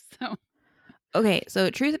 So Okay, so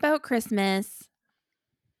Truth About Christmas.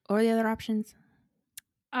 What are the other options?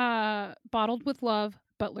 Bottled with Love,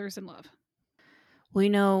 Butlers in Love. Well, you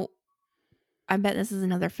know, I bet this is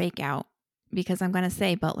another fake out because I'm going to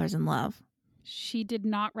say Butlers in Love. She did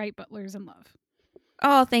not write Butlers in Love.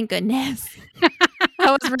 Oh, thank goodness. I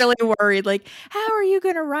was really worried. Like, how are you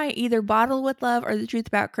going to write either Bottled with Love or The Truth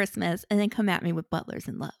About Christmas and then come at me with Butlers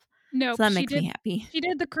in Love? Nope, So that makes me happy. She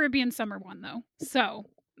did the Caribbean Summer one though. So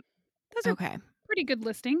those are Okay. pretty good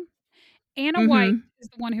listing. Anna White Mm-hmm. is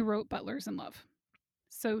the one who wrote Butlers in Love.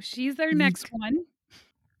 So she's their next Eek. one.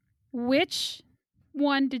 Which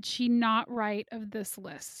one did she not write of this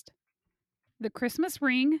list? The Christmas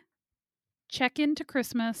Ring, Check Into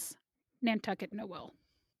Christmas, Nantucket Noel.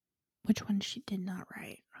 Which one she did not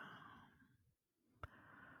write?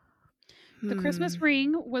 The Christmas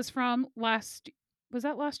Ring was from was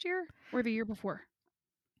that last year or the year before?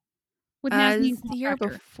 With This Nazneen is the year Factor.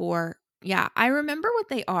 before. Yeah, I remember what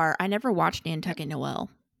they are. I never watched Nantucket Noel.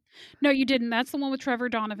 No, you didn't. That's the one with Trevor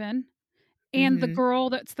Donovan and the Mm-hmm. girl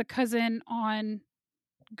that's the cousin on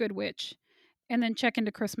Good Witch. And then Check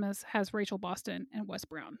Into Christmas has Rachel Boston and Wes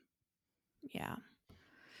Brown. Yeah.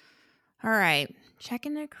 All right. Check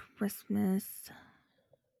Into Christmas.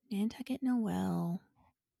 Nantucket Noel.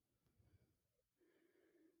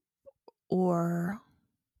 Or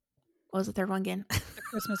what was the third one again? The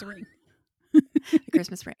Christmas Ring. The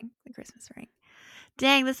Christmas Ring. The Christmas Ring.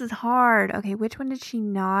 Dang, this is hard. Okay, which one did she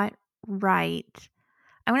not write?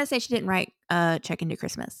 I want to say she didn't write Check Into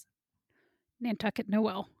Christmas. Nantucket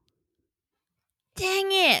Noel. Dang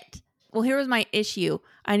it. Well, here was my issue.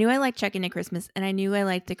 I knew I liked Check Into Christmas and I knew I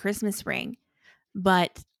liked the Christmas Ring,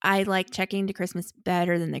 but I like Check Into Christmas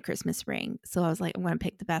better than the Christmas Ring. So I was like, I'm going to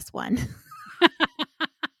pick the best one.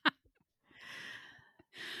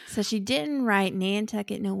 So she didn't write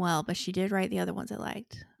Nantucket Noel, but she did write the other ones I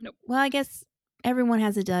liked. Nope. Well, I guess everyone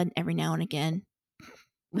has a dud every now and again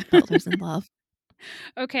with Butlers in Love.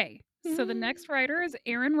 Okay, so the next writer is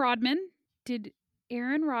Aaron Rodman. Did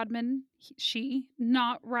Aaron Rodman, she,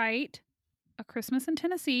 not write A Christmas in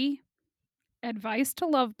Tennessee, Advice to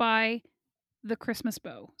Love By, The Christmas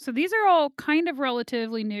Bow? So these are all kind of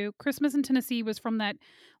relatively new. Christmas in Tennessee was from that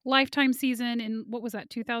Lifetime season in, what was that,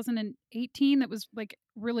 2018? That was like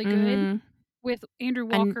really good Mm-hmm. with Andrew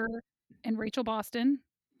Walker and Rachel Boston.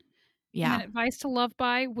 Yeah. And then Advice to Love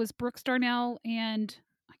By was Brooks Darnell and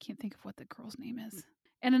I can't think of what the girl's name is.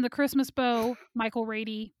 And then The Christmas Bow, Michael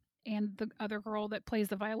Rady, and the other girl that plays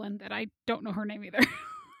the violin that I don't know her name either.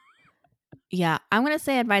 Yeah. I'm going to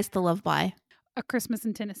say Advice to Love By. A Christmas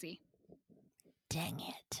in Tennessee. Dang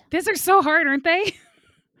it. These are so hard, aren't they?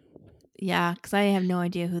 Yeah, because I have no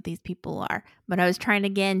idea who these people are. But I was trying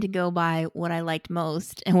again to go by what I liked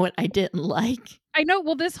most and what I didn't like. I know.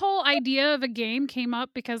 Well, this whole idea of a game came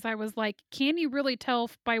up because I was like, can you really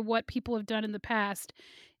tell by what people have done in the past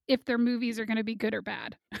if their movies are going to be good or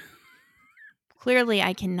bad? Clearly,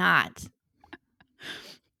 I cannot.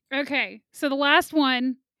 Okay. So the last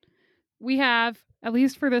one we have, at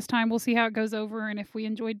least for this time, we'll see how it goes over. And if we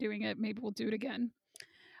enjoyed doing it, maybe we'll do it again.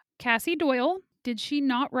 Cassie Doyle, did she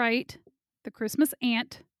not write The Christmas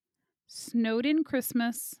Aunt, Snowed in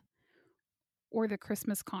Christmas, or The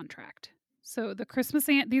Christmas Contract? So The Christmas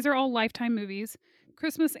Aunt, these are all Lifetime movies.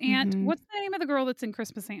 Christmas Aunt, Mhm. what's the name of the girl that's in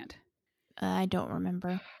Christmas Aunt? I don't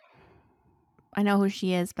remember. I know who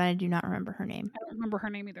she is, but I do not remember her name. I don't remember her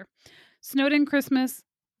name either. Snowed in Christmas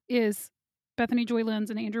is Bethany Joy Lenz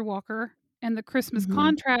and Andrew Walker. And The Christmas Mhm.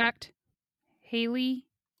 Contract, Hillary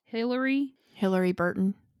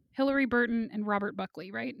Burton. and Robert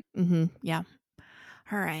Buckley, right? Yeah.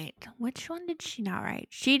 All right. Which one did she not write?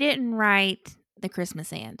 She didn't write The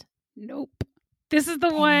Christmas Aunt. Nope. This is the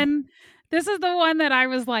Dang one. This is the one that I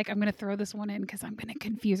was like, I'm going to throw this one in because I'm going to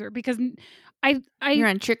confuse her. Because You're going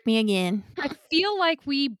to trick me again. I feel like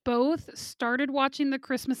we both started watching The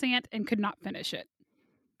Christmas Aunt and could not finish it,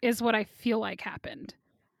 is what I feel like happened.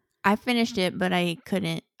 I finished it, but I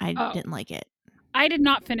couldn't. I Oh. didn't like it. I did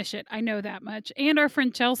not finish it. I know that much. And our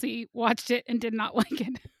friend Chelsea watched it and did not like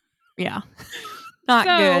it. Yeah. Not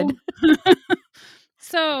So, good.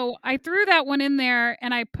 so I threw that one in there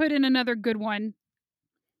and I put in another good one,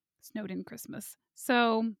 Snowed in Christmas.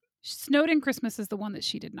 So Snowed in Christmas is the one that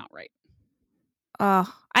she did not write.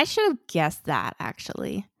 Oh, I should have guessed that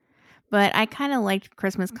actually. But I kind of liked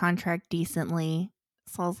Christmas Contract decently.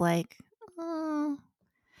 So I was like, oh,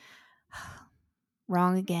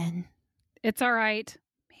 wrong again. It's all right.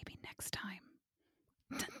 Maybe next time.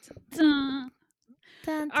 Dun, dun, dun.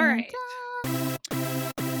 Dun, All dun, right. dun.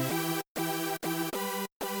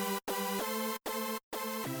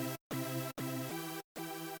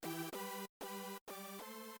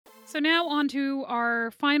 So now on to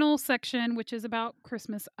our final section, which is about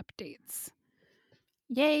Christmas updates.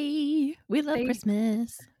 Yay. We love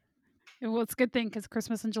Christmas. Well, it's a good thing because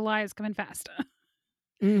Christmas in July is coming fast.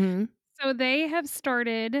 Mm-hmm. So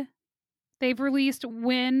they've released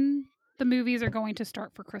when the movies are going to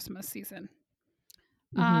start for Christmas season.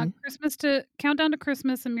 Mm-hmm. Countdown to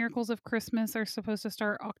Christmas and Miracles of Christmas are supposed to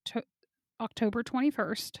start October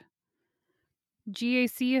 21st.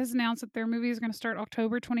 GAC has announced that their movie is going to start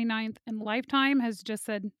October 29th, and Lifetime has just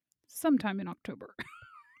said sometime in October.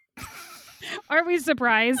 Are we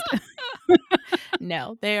surprised?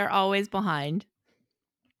 No, they are always behind.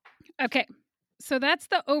 Okay, so that's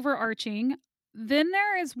the overarching. Then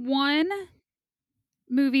there is one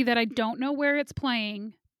movie that I don't know where it's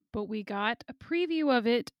playing, but we got a preview of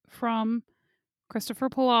it from Christopher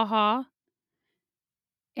Polaha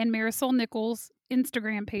and Marisol Nichols'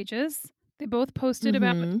 Instagram pages. They both posted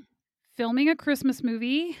about filming a Christmas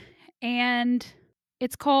movie, and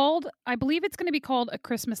it's called, I believe it's going to be called A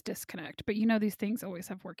Christmas Disconnect, but you know these things always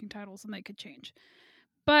have working titles and they could change.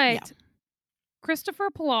 But Christopher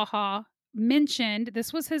Polaha mentioned,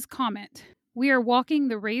 this was his comment, "We are walking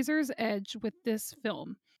the razor's edge with this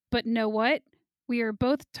film, but know what? We are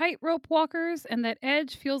both tightrope walkers, and that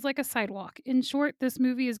edge feels like a sidewalk. In short, this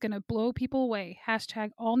movie is going to blow people away. Hashtag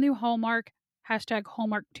all new Hallmark. Hashtag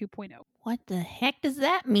Hallmark 2.0. What the heck does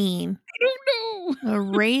that mean? I don't know. A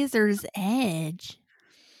razor's edge.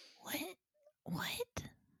 What?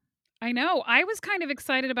 I know. I was kind of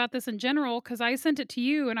excited about this in general because I sent it to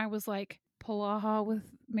you and I was like, Polaha with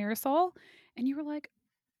Marisol. And you were like,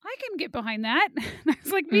 I can get behind that. And I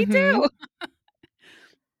was like, me too.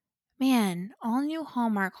 Man, all new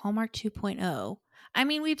Hallmark 2.0. I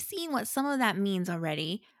mean, we've seen what some of that means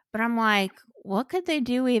already, but I'm like, what could they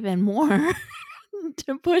do even more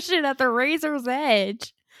to push it at the razor's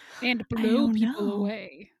edge? And blow people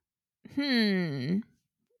away.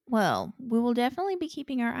 Well, we will definitely be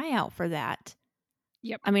keeping our eye out for that.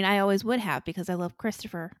 Yep. I mean, I always would have because I love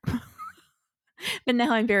Christopher. But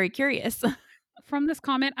now I'm very curious. From this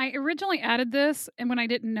comment, I originally added this, and when I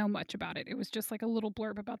didn't know much about it, it was just like a little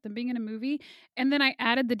blurb about them being in a movie. And then I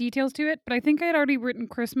added the details to it, but I think I had already written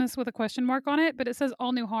Christmas with a question mark on it, but it says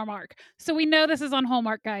all new Hallmark. So we know this is on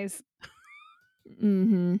Hallmark, guys.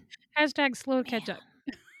 Hashtag slow catch up.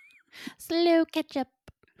 Slow catch up.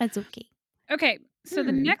 That's okay. Okay, so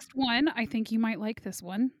the next one, I think you might like this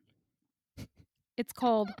one. It's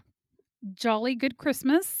called Jolly Good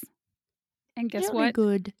Christmas. And guess Jolly what?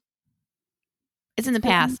 Good. It's in the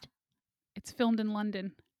past. It's filmed in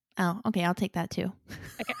London. Oh, okay. I'll take that too.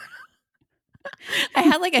 Okay. I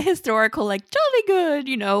had like a historical, like Jolly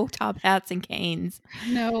Good, top hats and canes.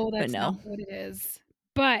 No, that's not what it is.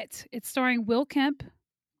 But it's starring Will Kemp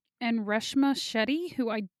and Reshma Shetty,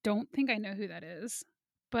 who I don't think I know who that is.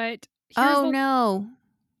 But no.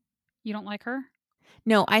 You don't like her?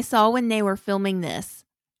 No, I saw when they were filming this,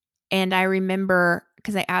 and I remember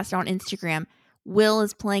because I asked on Instagram, Will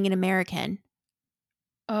is playing an American.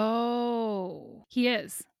 Oh, he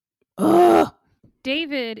is. Ugh.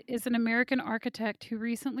 David is an American architect who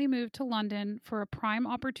recently moved to London for a prime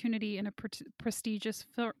opportunity in a prestigious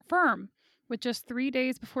firm. With just 3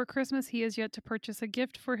 days before Christmas, he has yet to purchase a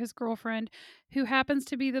gift for his girlfriend, who happens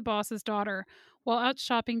to be the boss's daughter. While out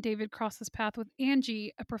shopping, David crosses paths with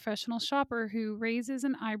Angie, a professional shopper who raises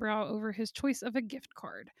an eyebrow over his choice of a gift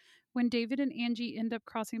card. When David and Angie end up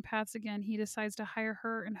crossing paths again, he decides to hire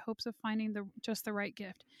her in hopes of finding just the right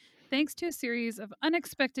gift. Thanks to a series of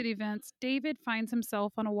unexpected events, David finds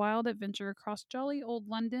himself on a wild adventure across jolly old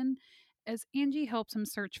London as Angie helps him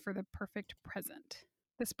search for the perfect present.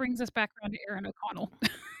 This brings us back around to Aaron O'Connell.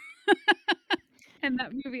 And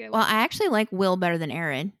that movie. Well, I actually like Will better than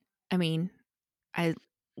Aaron. I mean, I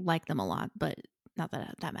like them a lot, but not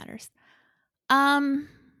that that matters.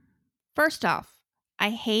 First off,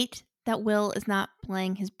 I hate that Will is not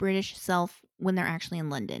playing his British self when they're actually in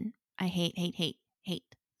London. I hate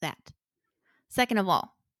that. Second of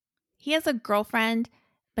all, he has a girlfriend,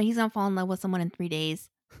 but he's gonna fall in love with someone in 3 days.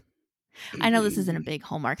 I know this isn't a big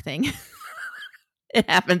Hallmark thing. It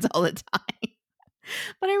happens all the time.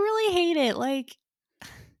 But I really hate it. Like,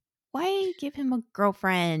 why give him a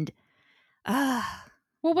girlfriend? Ah,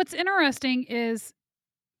 Well, what's interesting is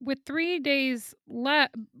with 3 days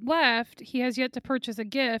left, he has yet to purchase a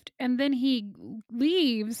gift, and then he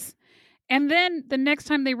leaves, and then the next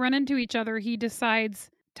time they run into each other, he decides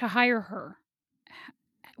to hire her.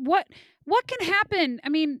 What what can happen? I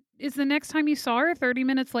mean, is the next time you saw her 30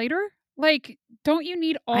 minutes later? Like, don't you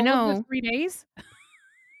need I all of the know. 3 days?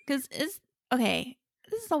 Because okay,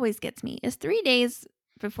 this always gets me. Is 3 days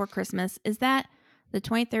before Christmas, is that the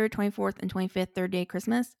 23rd, 24th, and 25th, third day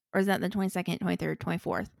Christmas? Or is that the 22nd, 23rd,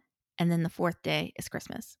 24th? And then the fourth day is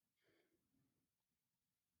Christmas?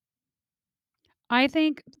 I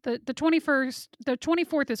think the 21st, the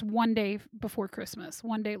 24th is 1 day before Christmas,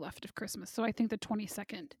 1 day left of Christmas. So I think the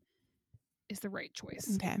 22nd is the right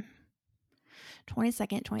choice. Okay.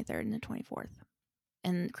 22nd, 23rd, and the 24th.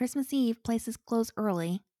 And Christmas Eve, places close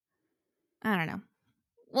early. I don't know.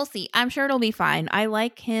 We'll see. I'm sure it'll be fine. I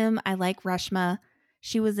like him. I like Reshma.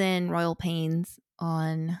 She was in Royal Pains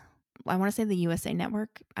on, I want to say the USA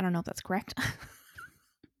Network. I don't know if that's correct.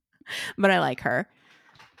 But I like her.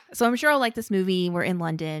 So I'm sure I'll like this movie. We're in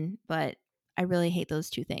London, but I really hate those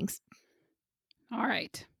two things. All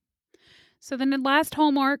right. So then the last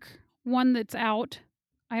Hallmark one that's out.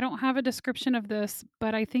 I don't have a description of this,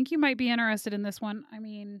 but I think you might be interested in this one. I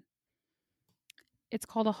mean, it's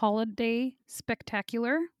called A Holiday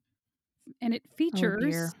Spectacular, and it Oh dear.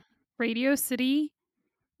 features Radio City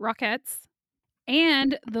Rockettes,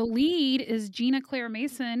 and the lead is Gina Claire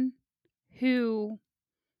Mason, who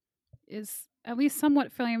is at least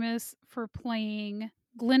somewhat famous for playing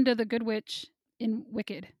Glinda the Good Witch in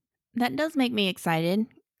Wicked. That does make me excited,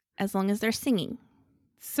 as long as they're singing.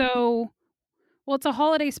 So, well, it's a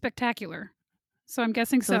holiday spectacular. So I'm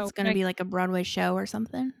guessing So so. it's going to be like a Broadway show or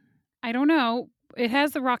something? I don't know. It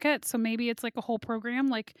has the Rockettes, so maybe it's like a whole program,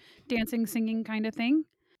 like dancing, singing kind of thing.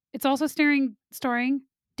 It's also starring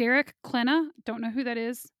Derek Klena, don't know who that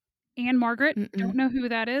is. Anne Margaret, don't know who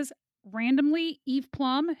that is. Randomly, Eve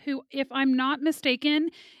Plum, who, if I'm not mistaken,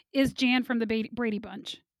 is Jan from the Brady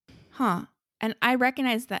Bunch. Huh. And I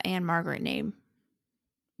recognize the Anne Margaret name.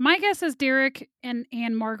 My guess is Derek and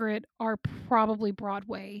Anne Margaret are probably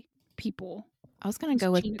Broadway people. I was going to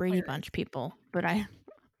go with Brady Bunch people, but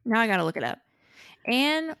now I got to look it up.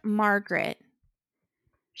 Anne Margaret.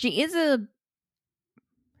 She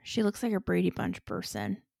looks like a Brady Bunch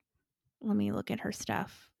person. Let me look at her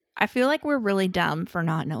stuff. I feel like we're really dumb for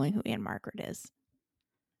not knowing who Anne Margaret is.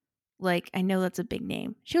 Like, I know that's a big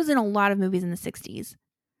name. She was in a lot of movies in the 60s.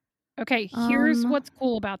 Okay, here's what's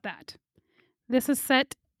cool about that. This is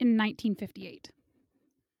set in 1958.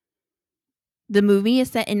 The movie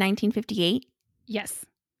is set in 1958? Yes.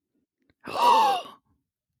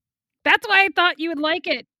 That's why I thought you would like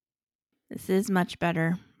it. This is much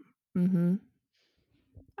better. I'm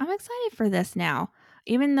excited for this now.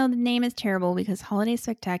 Even though the name is terrible, because Holiday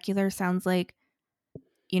Spectacular sounds like,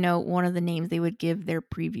 one of the names they would give their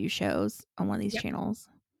preview shows on one of these channels.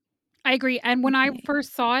 I agree. And when I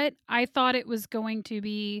first saw it, I thought it was going to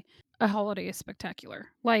be a holiday spectacular.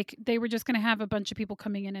 Like they were just going to have a bunch of people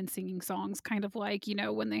coming in and singing songs, kind of like,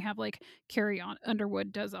 when they have like Carrie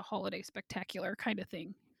Underwood does a holiday spectacular kind of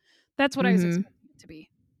thing. That's what I was expecting it to be.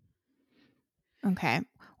 Okay.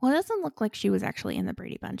 Well, it doesn't look like she was actually in the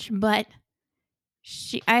Brady Bunch, but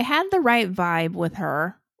I had the right vibe with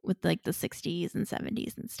her with like the 60s and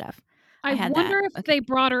 70s and stuff. I wonder if they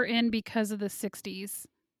brought her in because of the 60s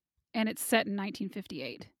and it's set in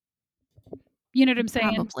 1958. You know what I'm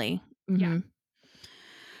saying? Probably. Yeah.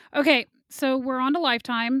 Okay, so we're on to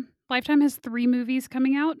Lifetime. Lifetime has 3 movies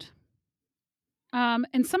coming out.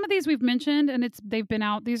 And some of these we've mentioned and they've been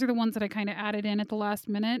out. These are the ones that I kind of added in at the last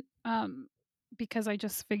minute. Because I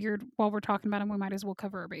just figured while we're talking about them, we might as well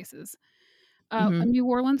cover our bases. A New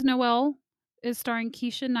Orleans Noel is starring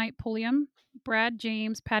Keisha Knight Pulliam, Brad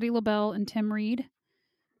James, Patti LaBelle, and Tim Reed.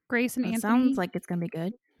 Grace and Anthony. Sounds like it's going to be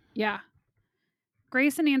good. Yeah.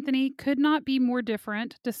 Grace and Anthony could not be more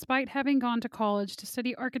different. Despite having gone to college to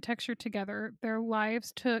study architecture together, their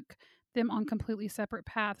lives took them on completely separate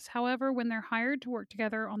paths. However, when they're hired to work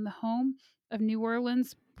together on the home of New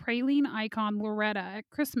Orleans praline icon Loretta at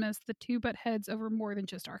Christmas, the two butt heads over more than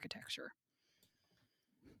just architecture.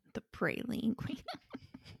 The praline queen.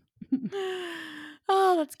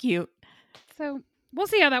 Oh, that's cute. So we'll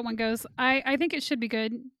see how that one goes. I think it should be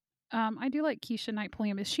good. I do like Keisha Knight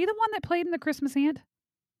Pulliam. Is she the one that played in The Christmas Aunt?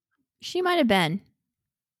 She might have been.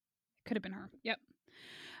 Could have been her. Yep.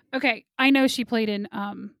 Okay. I know she played in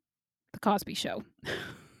The Cosby Show.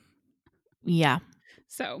 Yeah.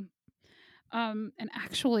 So, and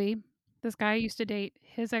actually, This guy I used to date,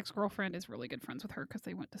 his ex-girlfriend is really good friends with her because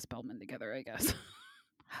they went to Spelman together, I guess.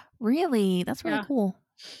 Really? That's really Yeah. cool.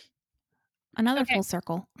 Another Okay. full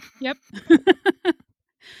circle. Yep.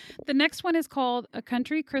 The next one is called A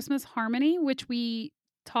Country Christmas Harmony, which we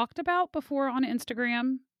talked about before on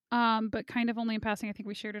Instagram, but kind of only in passing. I think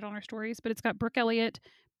we shared it on our stories. But it's got Brooke Elliott,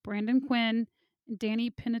 Brandon Quinn, and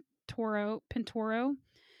Danny Pintoro.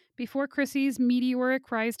 Before Chrissy's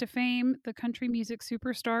meteoric rise to fame, the country music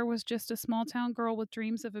superstar was just a small town girl with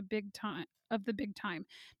dreams of the big time.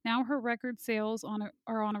 Now her record sales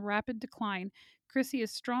are on a rapid decline. Chrissy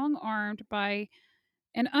is strong armed by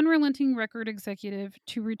an unrelenting record executive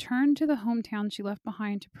to return to the hometown she left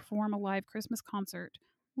behind to perform a live Christmas concert.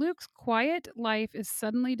 Luke's quiet life is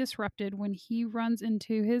suddenly disrupted when he runs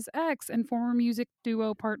into his ex and former music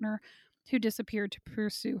duo partner who disappeared to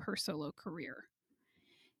pursue her solo career.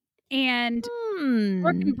 And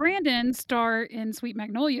Brooke Hmm. and Brandon star in Sweet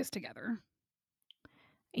Magnolias together.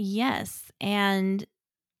 Yes. And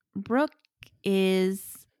Brooke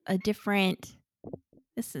is a different,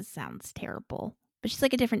 sounds terrible, but she's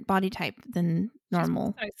like a different body type than She's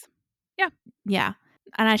normal. plus size. Yeah. Yeah.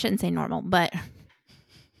 And I shouldn't say normal, but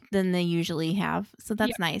than they usually have. So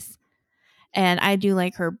that's nice. And I do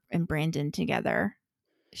like her and Brandon together.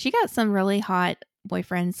 She got some really hot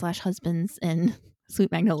boyfriends / husbands in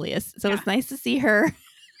Sweet Magnolias. So it's nice to see her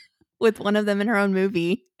with one of them in her own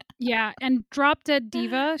movie. Yeah, and Drop Dead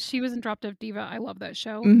Diva, she was in Drop Dead Diva. I love that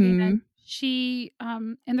show. Mm-hmm. And she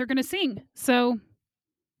and they're gonna sing. So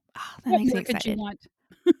that what makes me more could you excited.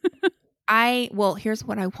 want? Well, here's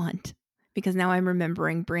what I want, because now I'm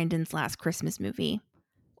remembering Brandon's last Christmas movie,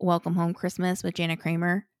 Welcome Home Christmas with Jana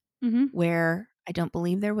Kramer, Mm-hmm. where I don't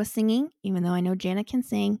believe there was singing, even though I know Jana can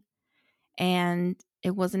sing, and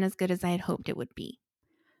it wasn't as good as I had hoped it would be.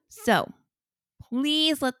 So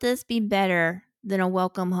please let this be better than a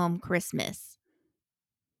Welcome Home Christmas.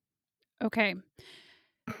 Okay.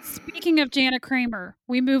 Speaking of Jana Kramer,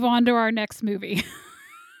 we move on to our next movie.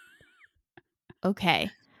 Okay.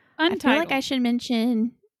 Untitled. I feel like I should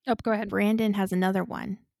mention go ahead. Brandon has another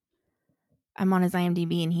one. I'm on his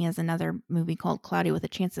IMDb and he has another movie called Cloudy with a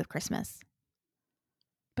Chance of Christmas.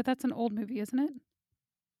 But that's an old movie, isn't it?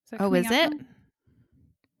 Is it?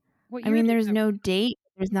 What I year mean, did there's that? no date.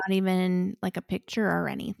 There's not even like a picture or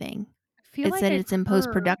anything. I feel It like said I've it's in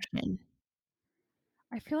post production.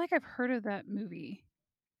 I feel like I've heard of that movie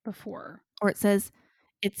before. Or it says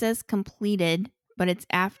completed, but it's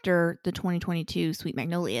after the 2022 Sweet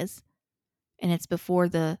Magnolias, and it's before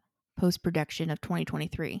the post production of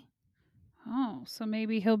 2023. Oh, so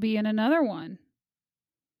maybe he'll be in another one.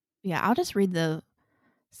 Yeah, I'll just read the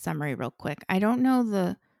summary real quick. I don't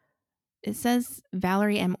know it says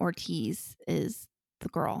Valerie M. Ortiz is the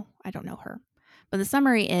girl. I don't know her. But the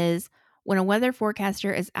summary is, when a weather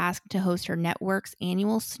forecaster is asked to host her network's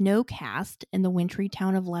annual snowcast in the wintry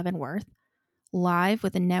town of Leavenworth, live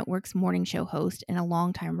with the network's morning show host and a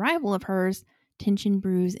longtime rival of hers, tension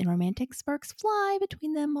brews and romantic sparks fly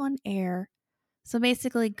between them on air. So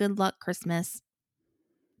basically, Good Luck Christmas,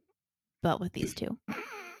 but with these two.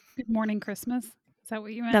 Good Morning Christmas. Is that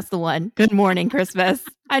what you meant? That's the one. Good Morning Christmas.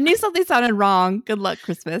 I knew something sounded wrong. Good Luck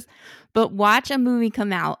Christmas. But watch a movie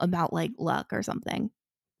come out about like luck or something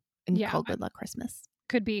and called Good Luck Christmas.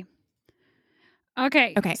 Could be.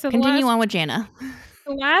 Okay. So continue on with Jana.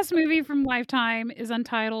 The last movie from Lifetime is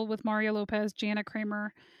Untitled with Mario Lopez, Jana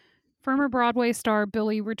Kramer. Former Broadway star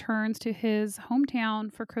Billy returns to his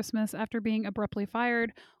hometown for Christmas after being abruptly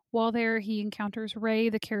fired. While there, he encounters Ray,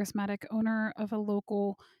 the charismatic owner of a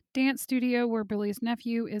local dance studio where Billy's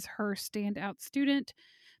nephew is her standout student.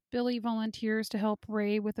 Billy volunteers to help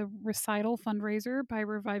Ray with a recital fundraiser by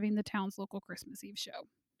reviving the town's local Christmas Eve show.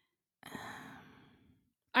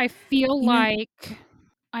 I feel like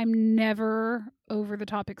I'm never over the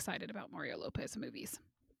top excited about Mario Lopez movies.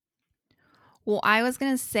 Well, I was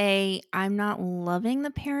going to say I'm not loving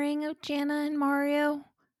the pairing of Jana and Mario.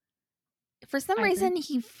 For some reason,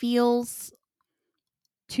 he feels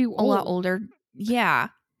too old. A lot older. Yeah.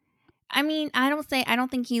 I mean, I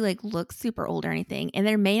don't think he like looks super old or anything. And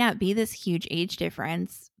there may not be this huge age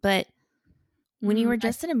difference, but when you were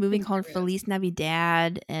just in a movie called Feliz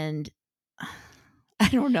Navidad and I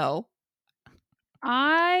don't know.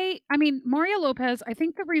 I mean, Mario Lopez, I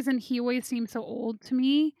think the reason he always seems so old to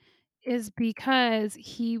me is because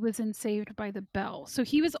he was in Saved by the Bell. So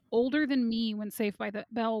he was older than me when Saved by the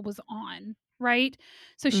Bell was on, right?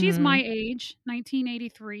 So she's my age,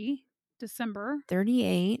 1983, December.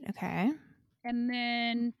 38, okay. And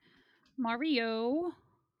then Mario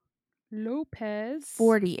Lopez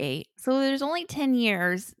 48. So there's only 10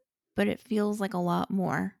 years, but it feels like a lot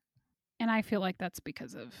more. And I feel like that's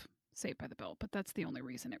because of Saved by the Bell, but that's the only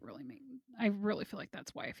reason it really made. I really feel like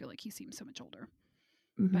that's why I feel like he seems so much older.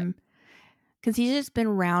 Mm-hmm. Because he's just been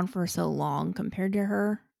around for so long compared to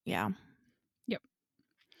her. Yeah. Yep.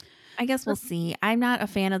 I guess we'll see. I'm not a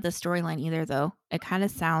fan of the storyline either, though. It kind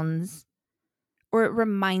of sounds, or it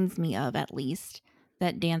reminds me of, at least,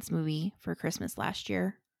 that dance movie for Christmas last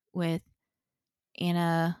year with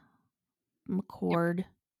Anna McCord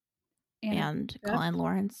and Colin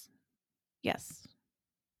Lawrence. Yes.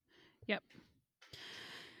 Yep.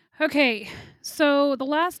 Okay, so the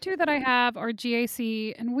last two that I have are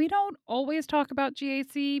GAC, and we don't always talk about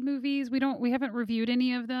GAC movies. We haven't reviewed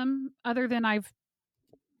any of them other than I've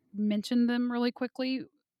mentioned them really quickly,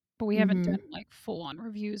 but we haven't done like full on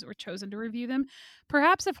reviews or chosen to review them.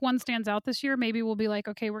 Perhaps if one stands out this year, maybe we'll be like,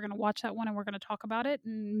 okay, we're going to watch that one and we're going to talk about it,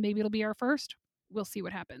 and maybe it'll be our first. We'll see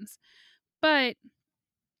what happens. But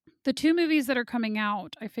the two movies that are coming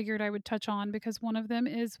out, I figured I would touch on because one of them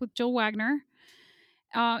is with Jill Wagner.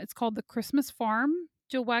 It's called The Christmas Farm.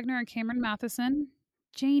 Jill Wagner and Cameron Matheson.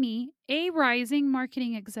 Janie, a rising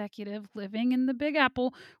marketing executive living in the Big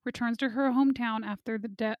Apple, returns to her hometown after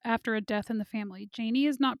a death in the family. Janie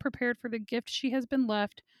is not prepared for the gift she has been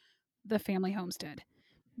left, the family homestead.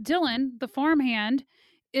 Dylan, the farmhand,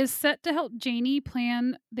 is set to help Janie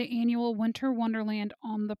plan the annual Winter Wonderland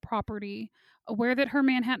on the property. Aware that her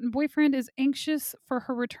Manhattan boyfriend is anxious for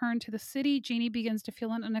her return to the city, Janie begins to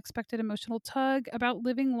feel an unexpected emotional tug about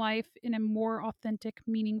living life in a more authentic,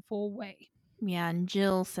 meaningful way. Yeah, and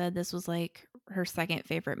Jill said this was like her second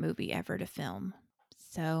favorite movie ever to film.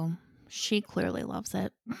 So she clearly loves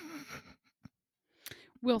it.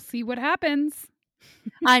 We'll see what happens.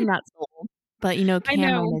 I'm not sold, but Cameron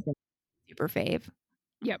know. is a super fave.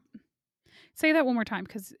 Yep. Say that one more time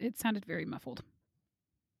because it sounded very muffled.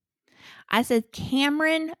 I said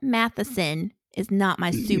Cameron Matheson is not my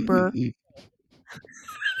super.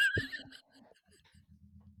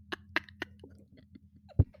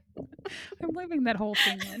 I'm leaving that whole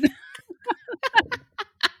thing in.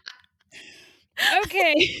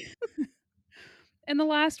 Okay. And the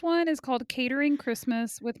last one is called Catering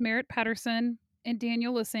Christmas with Merritt Patterson and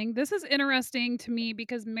Daniel Lissing. This is interesting to me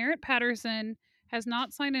because Merritt Patterson has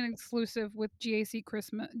not signed an exclusive with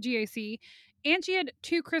GAC, and she had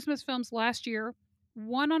two Christmas films last year,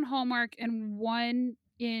 one on Hallmark and one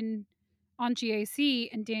on GAC.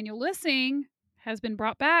 And Daniel Lissing has been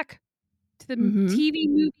brought back to the TV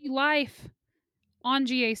movie life on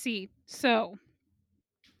GAC. So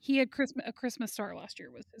he had a Christmas Star last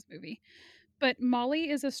year was his movie. But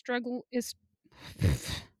Molly is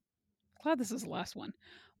glad this is the last one.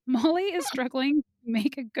 Molly is struggling to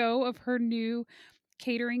make a go of her new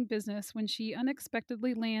catering business when she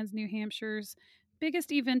unexpectedly lands New Hampshire's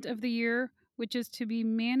biggest event of the year, which is to be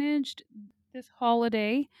managed this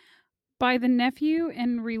holiday by the nephew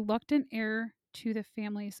and reluctant heir to the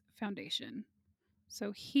family's foundation.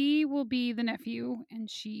 So he will be the nephew and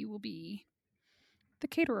she will be the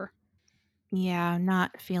caterer. Yeah,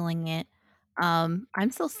 not feeling it. I'm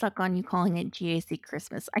still stuck on you calling it GAC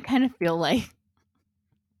Christmas. I kind of feel like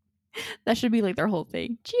that should be like their whole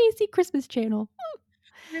thing. GAC Christmas channel.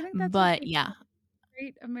 I think that's but yeah.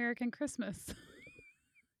 Great American Christmas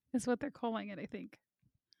is what they're calling it, I think.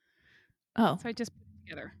 Oh. So I just put it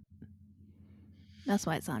together. That's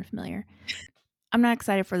why it sounded familiar. I'm not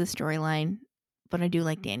excited for the storyline, but I do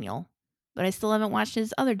like Daniel. But I still haven't watched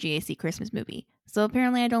his other GAC Christmas movie. So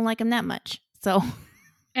apparently I don't like him that much. So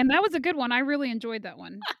And that was a good one. I really enjoyed that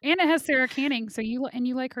one. And it has Sarah Canning, so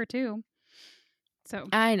you like her too. So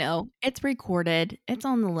I know. It's recorded. It's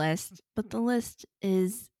on the list, but the list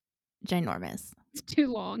is ginormous. It's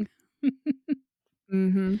too long.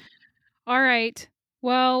 Mm-hmm. All right.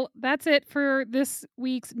 Well, that's it for this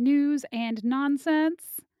week's news and nonsense.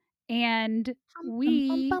 And and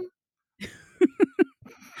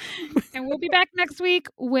we'll be back next week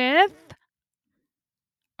with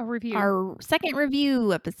a review. Our second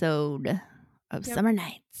review episode of Summer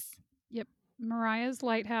Nights. Yep. Mariah's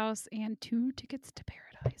Lighthouse and 2 Tickets to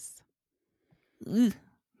Paradise.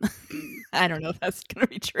 I don't know if that's going to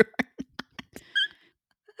be true.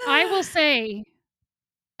 I will say,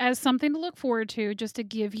 as something to look forward to, just to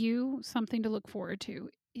give you something to look forward to,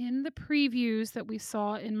 in the previews that we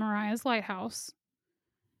saw in Mariah's Lighthouse,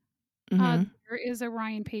 there is a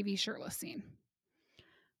Ryan Pavey shirtless scene.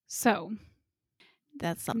 So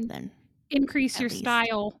that's something. Increase your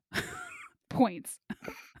style points.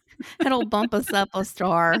 It'll bump us up a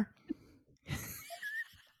star.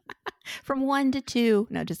 From 1 to 2.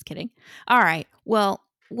 No, just kidding. All right. Well,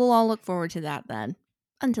 we'll all look forward to that then.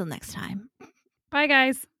 Until next time. Bye,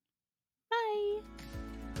 guys. Bye.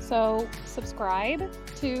 So, subscribe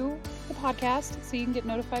to the podcast so you can get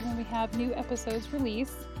notified when we have new episodes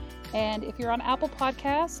released. And if you're on Apple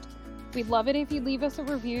Podcast, we'd love it if you leave us a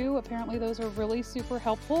review. Apparently those are really super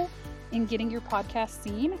helpful in getting your podcast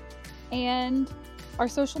seen. And our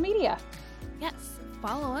social media. Yes,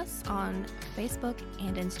 follow us on Facebook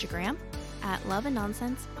and Instagram at Love and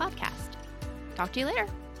Nonsense Podcast. Talk to you later.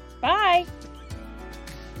 Bye.